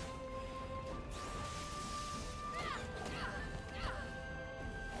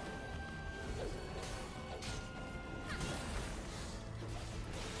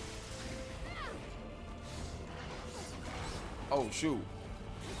 Oh shoot.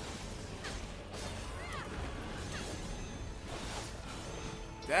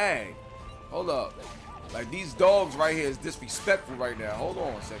 Dang. Hold up. Like, these dogs right here is disrespectful right now. Hold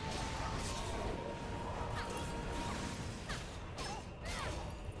on a second.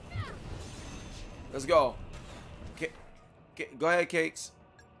 Let's go. Go ahead, Cakes.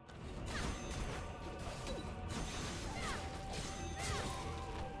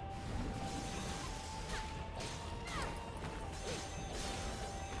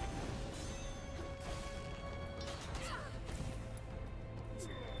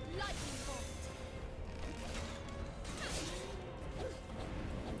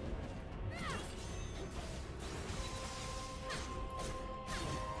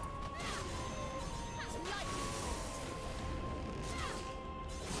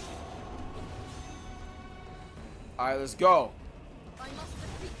 All right, let's go. I must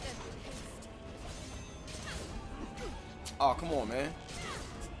defeat them in haste. Oh, come on, man.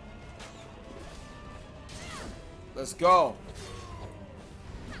 Let's go.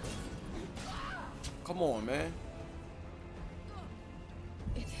 Come on, man.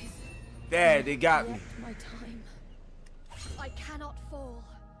 It is. Dad, they got me. My time. I cannot fall.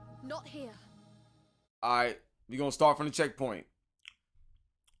 Not here. All right, we're gonna start from the checkpoint.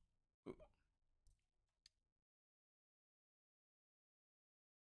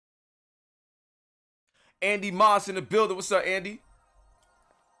 Andy Moss in the building. What's up, Andy?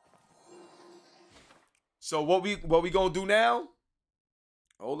 So what we gonna do now?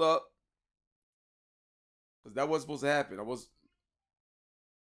 Hold up. Because that wasn't supposed to happen.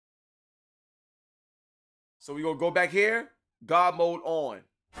 So we gonna go back here. God mode on.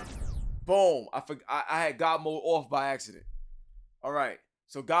 Boom. I had God mode off by accident. All right.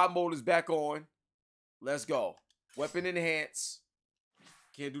 So God mode is back on. Let's go. Weapon enhance.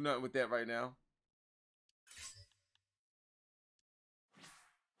 Can't do nothing with that right now.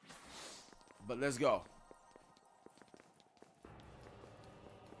 But let's go.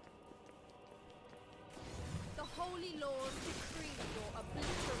 The holy laws decree your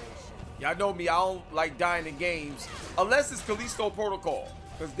obliteration. Y'all know me, I don't like dying in games unless it's Callisto Protocol,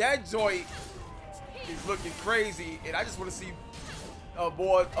 because that joint is looking crazy, and I just want to see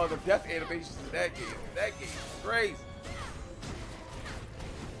more of the death animations in that game. That game is crazy.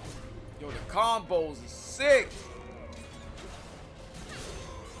 Yo, the combos is sick.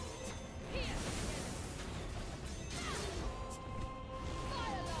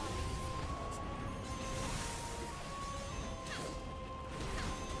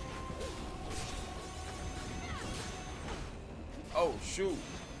 Oh, shoot.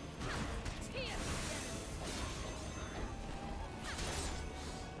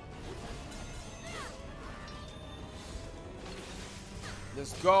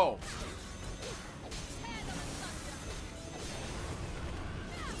 Let's go.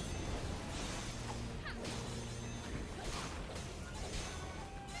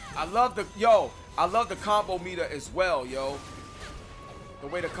 I love the combo meter as well, yo. The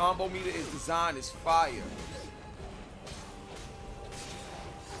way the combo meter is designed is fire.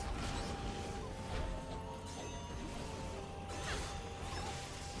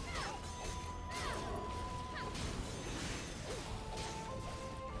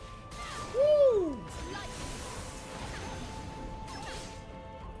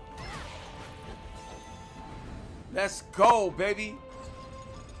 Let's go, baby.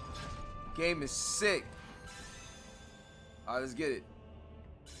 Game is sick. All right, let's get it.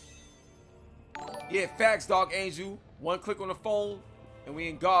 Yeah, facts, Dog Angel. One click on the phone, and we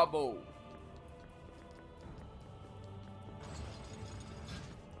in God mode.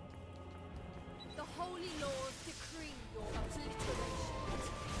 The holy laws decree your obliteration.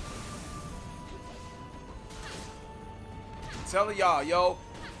 I'm telling y'all, yo.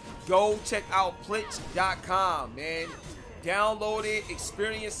 Go check out plitch.com, man. Download it,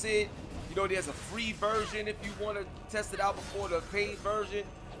 experience it. You know, there's a free version if you want to test it out before the paid version.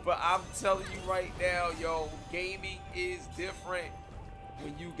 But I'm telling you right now, yo, gaming is different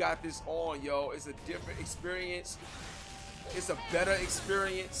when you got this on, yo. It's a different experience. It's a better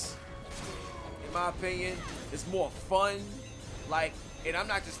experience, in my opinion. It's more fun. Like, and I'm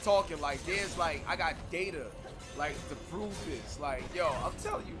not just talking, like, there's like, I got data. Like, to prove this, like, yo, I'm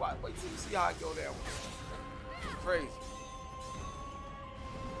telling you, wait till you see how I go down. Crazy.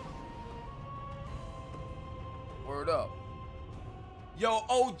 Word up. Yo,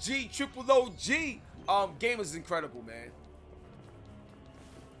 OG, triple OG. Game is incredible, man.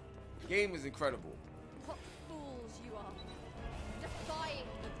 Game is incredible. What fools you are. Defying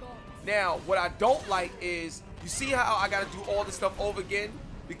the gods. Now, what I don't like is, you see how I gotta do all this stuff over again?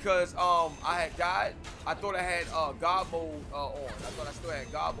 Because I had died. I thought I had God mode on. I thought I still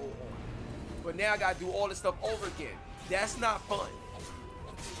had God mode on. But now I gotta do all this stuff over again. That's not fun.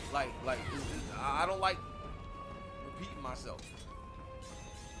 Like I don't like repeating myself.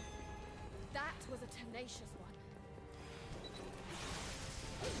 That was a tenacious one.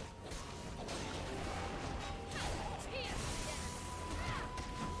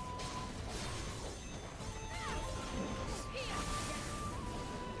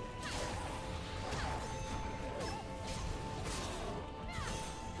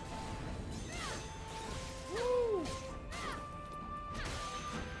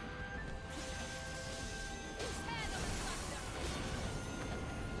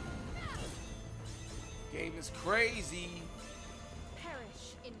 Game is crazy.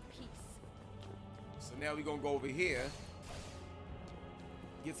 Perish in peace. So now we're gonna go over here,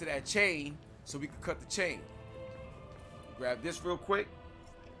 get to that chain so we can cut the chain. Grab this real quick.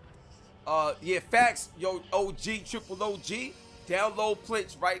 Yeah, facts, yo, OG, triple OG. Download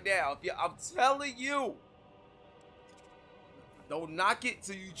Plinch right now. I'm telling you, don't knock it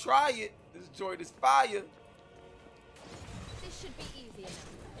till you try it. This joint is fire. This should be easy enough.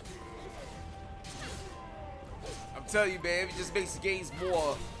 I'm telling you, man, it just makes the games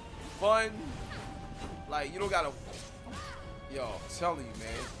more fun. Like, you don't gotta. Yo, I'm telling you, man.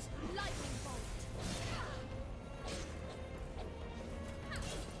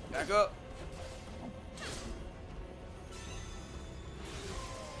 Back up.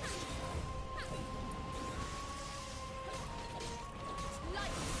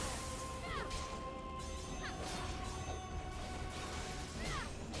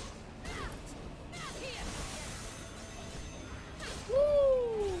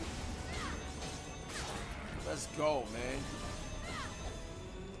 Let's go, man.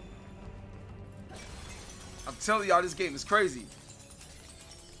 I'm telling y'all, this game is crazy.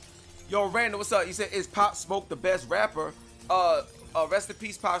 Yo, Randall, what's up? You said, is Pop Smoke the best rapper? Rest in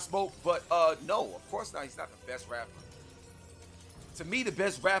peace, Pop Smoke. But no, of course not. He's not the best rapper. To me, the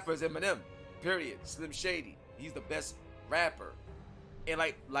best rapper is Eminem. Period. Slim Shady. He's the best rapper. And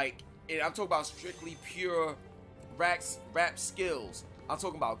and I'm talking about strictly pure rap skills. I'm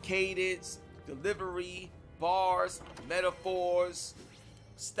talking about cadence, delivery, bars, metaphors,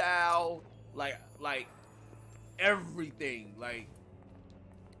 style, like everything. I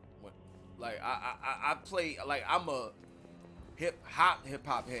play, like, I'm a hip hop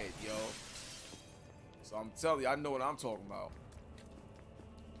head, yo. So I'm telling you, I know what I'm talking about.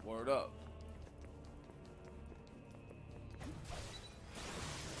 Word up.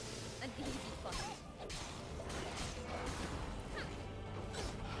 An easy fight.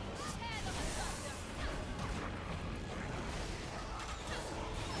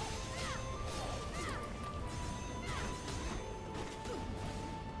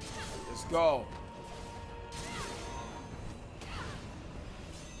 Let's go.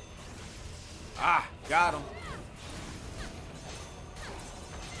 Ah, got him.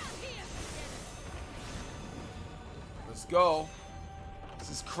 Let's go. This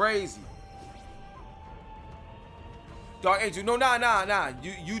is crazy. Dark Angel, no, nah.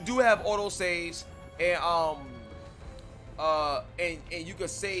 You do have auto saves, and and you can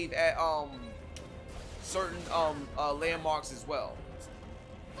save at certain landmarks as well.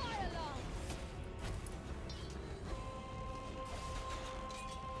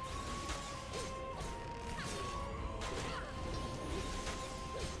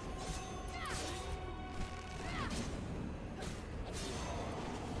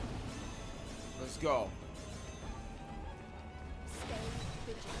 Let's go.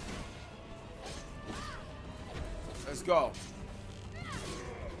 Let's go.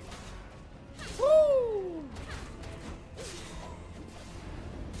 Woo!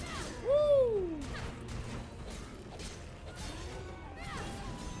 Woo!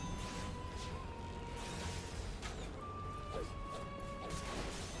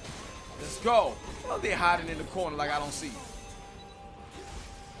 Let's go. Oh, they're hiding in the corner like I don't see you.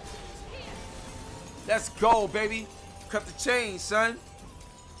 Let's go, baby. Cut the chain, son.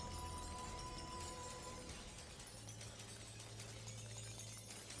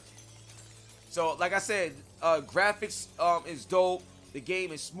 So, like I said, graphics is dope. The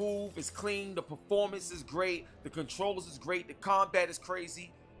game is smooth, it's clean, the performance is great, the controls is great, the combat is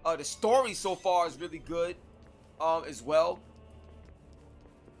crazy. The story so far is really good as well.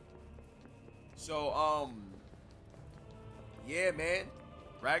 So, Yeah, man.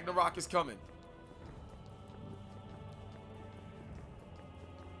 Ragnarok is coming.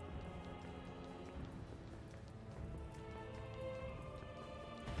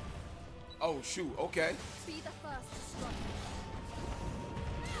 Oh, shoot. Okay. Be the first to strike.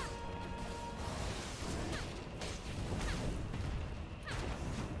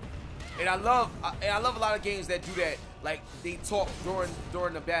 And I love a lot of games that do that. Like they talk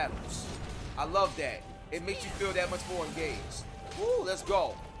during the battles. I love that. It makes you feel that much more engaged. Woo, let's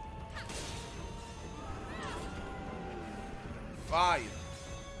go. Fire.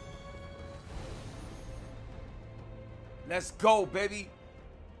 Let's go, baby.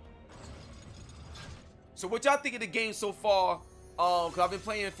 So what y'all think of the game so far? Cause I've been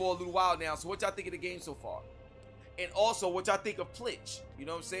playing it for a little while now. So what y'all think of the game so far? And also what y'all think of Plitch? You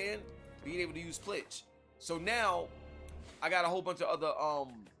know what I'm saying? Being able to use Plitch. So now I got a whole bunch of other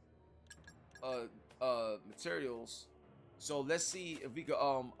materials. So let's see if we could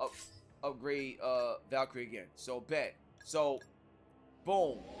upgrade Valkyrie again. So bet. So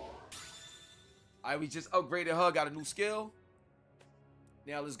boom. Alright, we just upgraded her, got a new skill.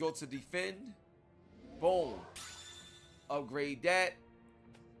 Now let's go to defend. Boom. Upgrade that.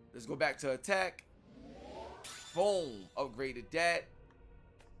 Let's go back to attack. Boom. Upgraded that.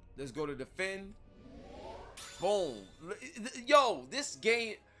 Let's go to defend. Boom. Yo, this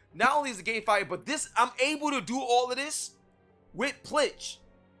game, not only is the game fire, but this, I'm able to do all of this with Plitch.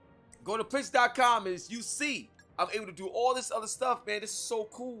 Go to plitch.com and you see, I'm able to do all this other stuff, man. This is so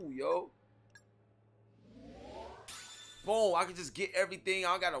cool, yo. Boom. I can just get everything. I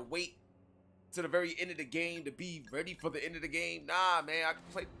don't gotta wait to the very end of the game to be ready for the end of the game. Nah, man, I can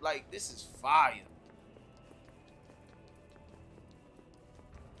play, like, this is fire.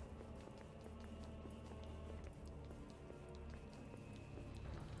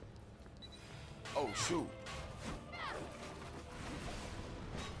 Oh, shoot.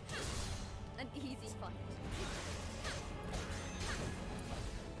 An easy fight.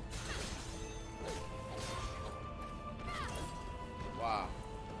 Wow.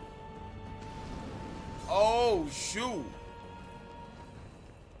 Oh, shoot.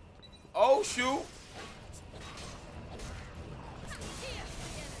 Oh, shoot.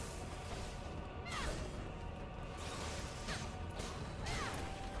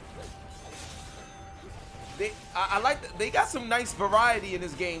 I like that. They got some nice variety in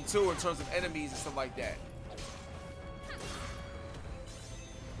this game too in terms of enemies and stuff like that.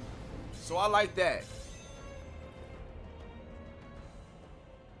 So I like that.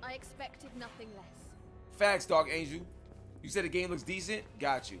 I expected nothing less. Facts, Dog Angel. You said the game looks decent?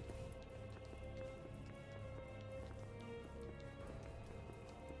 Got you.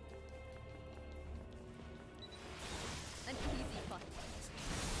 An easy fight.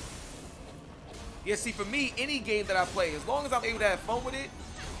 Yeah, see, for me, any game that I play, as long as I'm able to have fun with it,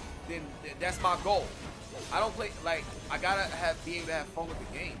 then that's my goal. I don't play, like, I gotta be able to have fun with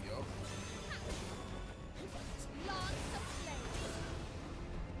the game, yo.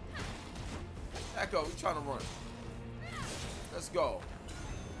 Echo, we trying to run. Let's go.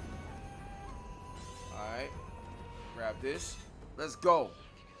 Alright. Grab this. Let's go.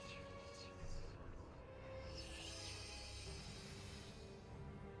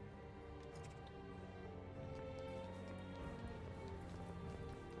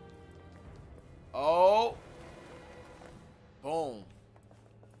 Oh. Boom.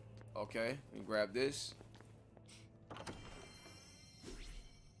 Okay, let me grab this.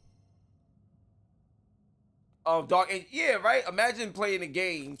 Dog, and yeah, right? Imagine playing the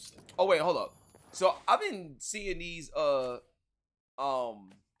games. Oh wait, hold up. So I've been seeing these I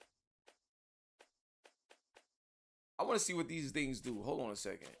want to see what these things do. Hold on a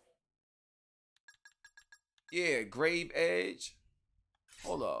second. Yeah, Grave Edge.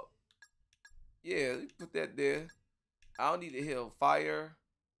 Hold up. Yeah, put that there. I don't need to heal. Fire.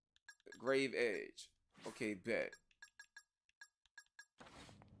 Grave Edge. Okay, bet.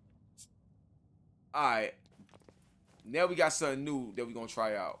 Alright. Now we got something new that we're gonna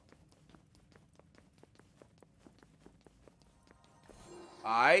try out.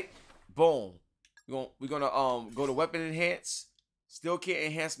 Alright. Boom. We're gonna go to weapon enhance. Still can't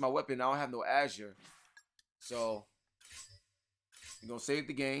enhance my weapon. I don't have no Azure. So we're gonna save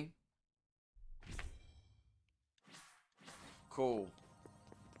the game. Cool.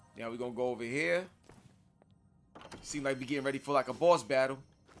 Now we're gonna go over here. Seem like we're getting ready for like a boss battle.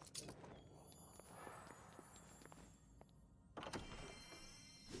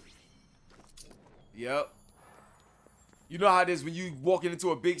 Yep. You know how it is when you walking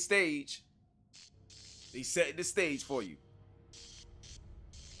into a big stage. They set the stage for you.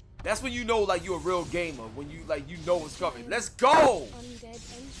 That's when you know like you're a real gamer. When you like you know what's coming. Let's go!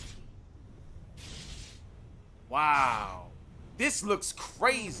 Wow. This looks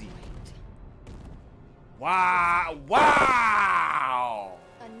crazy. Wow. Wow.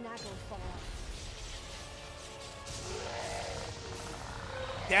 A Nagelfar.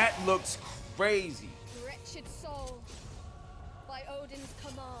 That looks crazy. Wretched soul. By Odin's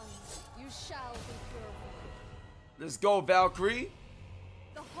command, you shall be purified. Let's go, Valkyrie.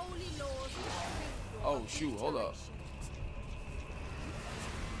 The holy laws of Oh shoot, hold up.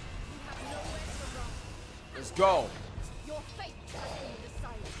 Let's go. Your fate has been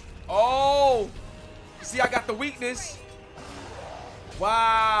decided. Oh! See, I got the weakness.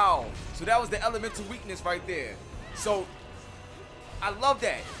 Wow. So that was the elemental weakness right there. So I love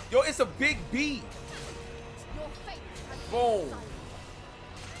that. Yo, it's a big B. Your fate has Boom. been decided.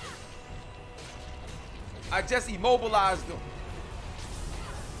 I just immobilized them.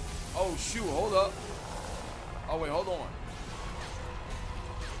 Oh shoot, hold up. Oh wait, hold on.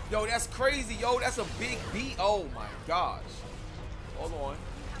 Yo, that's crazy, yo. That's a big beat. Oh my gosh. Hold on.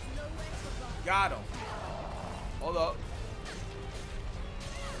 Got him. Hold up.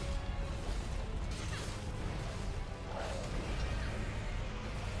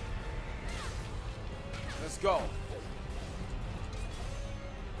 Let's go.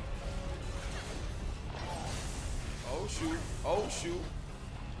 Oh shoot. Oh shoot.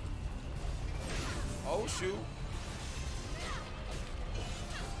 Oh shoot.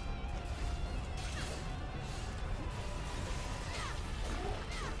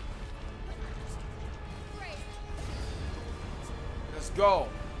 Let's go.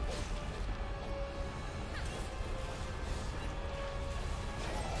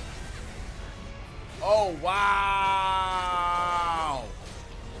 Oh, wow.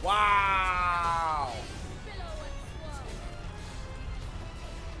 Wow.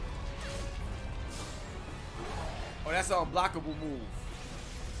 Oh, that's an unblockable move.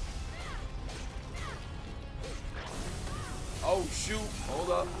 Oh, shoot.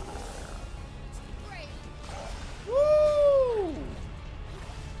 Hold up. Woo!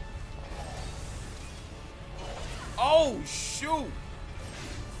 Oh, shoot.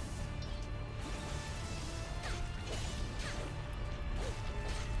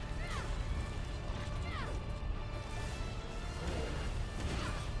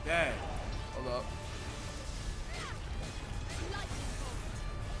 Dang. Hold up.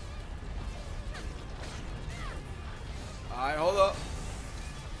 Alright, hold up.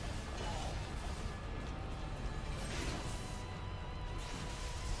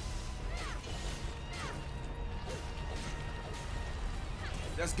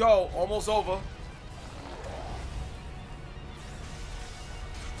 Let's go. Almost over.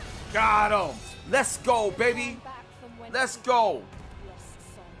 Got him. Let's go, baby. Let's go.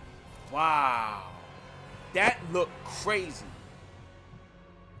 Wow. That looked crazy.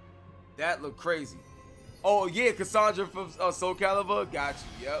 That looked crazy. Oh, yeah. Cassandra from Soul Calibur. Got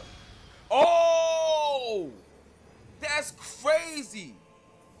you. Yep. Oh! That's crazy.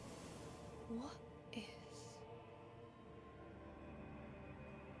 What is...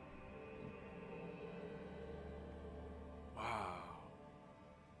 Wow.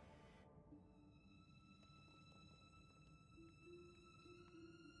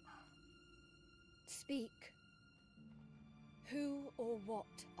 Speak. Who or what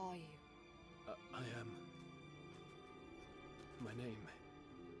are you? I am... My name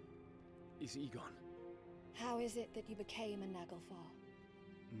is Egon. How is it that you became a Nagelfar?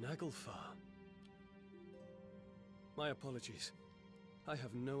 Nagelfar? My apologies. I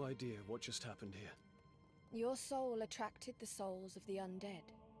have no idea what just happened here. Your soul attracted the souls of the undead.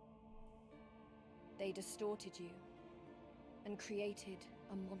 They distorted you and created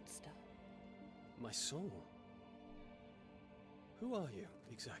a monster. My soul? Who are you,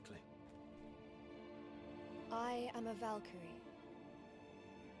 exactly? I am a Valkyrie.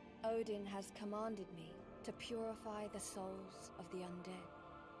 Odin has commanded me to purify the souls of the undead.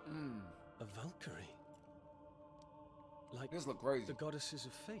 A Valkyrie? Like this look crazy. The goddesses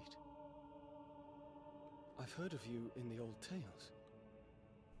of fate? I've heard of you in the old tales.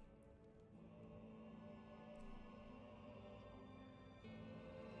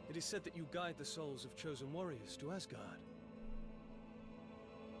 It is said that you guide the souls of chosen warriors to Asgard.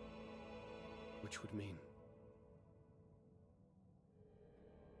 Which would mean...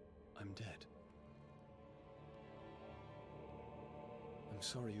 I'm dead. I'm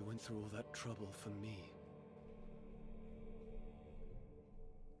sorry you went through all that trouble for me.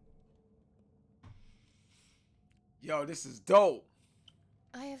 Yo, this is dope.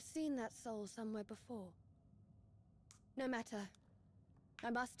 I have seen that soul somewhere before. No matter. I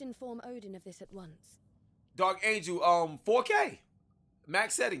must inform Odin of this at once. Dark Angel, 4K.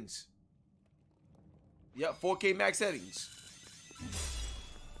 Max settings. Yep, 4K max settings.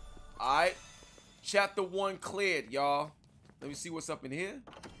 Alright. Chapter 1 cleared, y'all. Let me see what's up in here.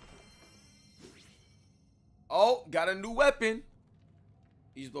 Oh, got a new weapon.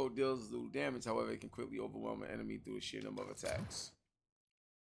 Each blow deals little damage, however, it can quickly overwhelm an enemy through the sheer number of attacks.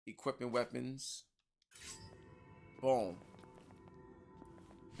 Equipping weapons. Boom.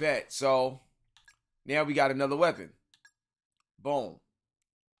 Bet. So, now we got another weapon. Boom.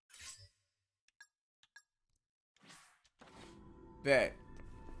 Bet.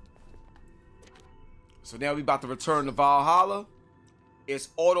 So now we about to return to Valhalla. It's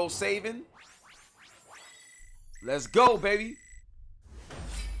auto saving. Let's go, baby.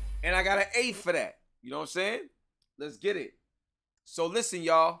 And I got an A for that. You know what I'm saying? Let's get it. So listen,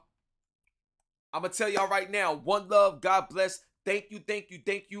 y'all. I'm going to tell y'all right now. One love. God bless. Thank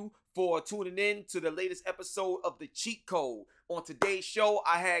you for tuning in to the latest episode of The Cheat Code. On today's show,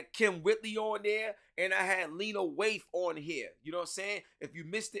 I had Kym Whitley on there, and I had Lena Waithe on here. You know what I'm saying? If you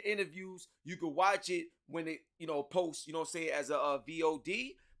missed the interviews, you can watch it when it, posts, you know what I'm saying, as a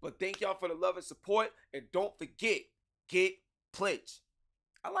VOD. But thank y'all for the love and support. And don't forget, get pledged.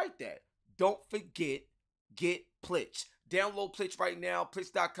 I like that. Don't forget, get pledged. Download Pledge right now,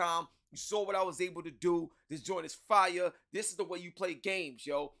 pledge.com. You saw what I was able to do. This joint is fire. This is the way you play games,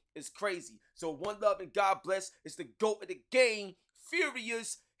 yo. It's crazy. So one love and God bless. It's the GOAT of the game.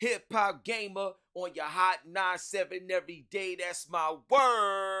 Furious hip-hop gamer on your hot 9-7 every day. That's my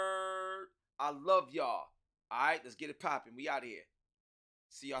word. I love y'all. All right, let's get it popping. We out here.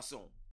 See y'all soon.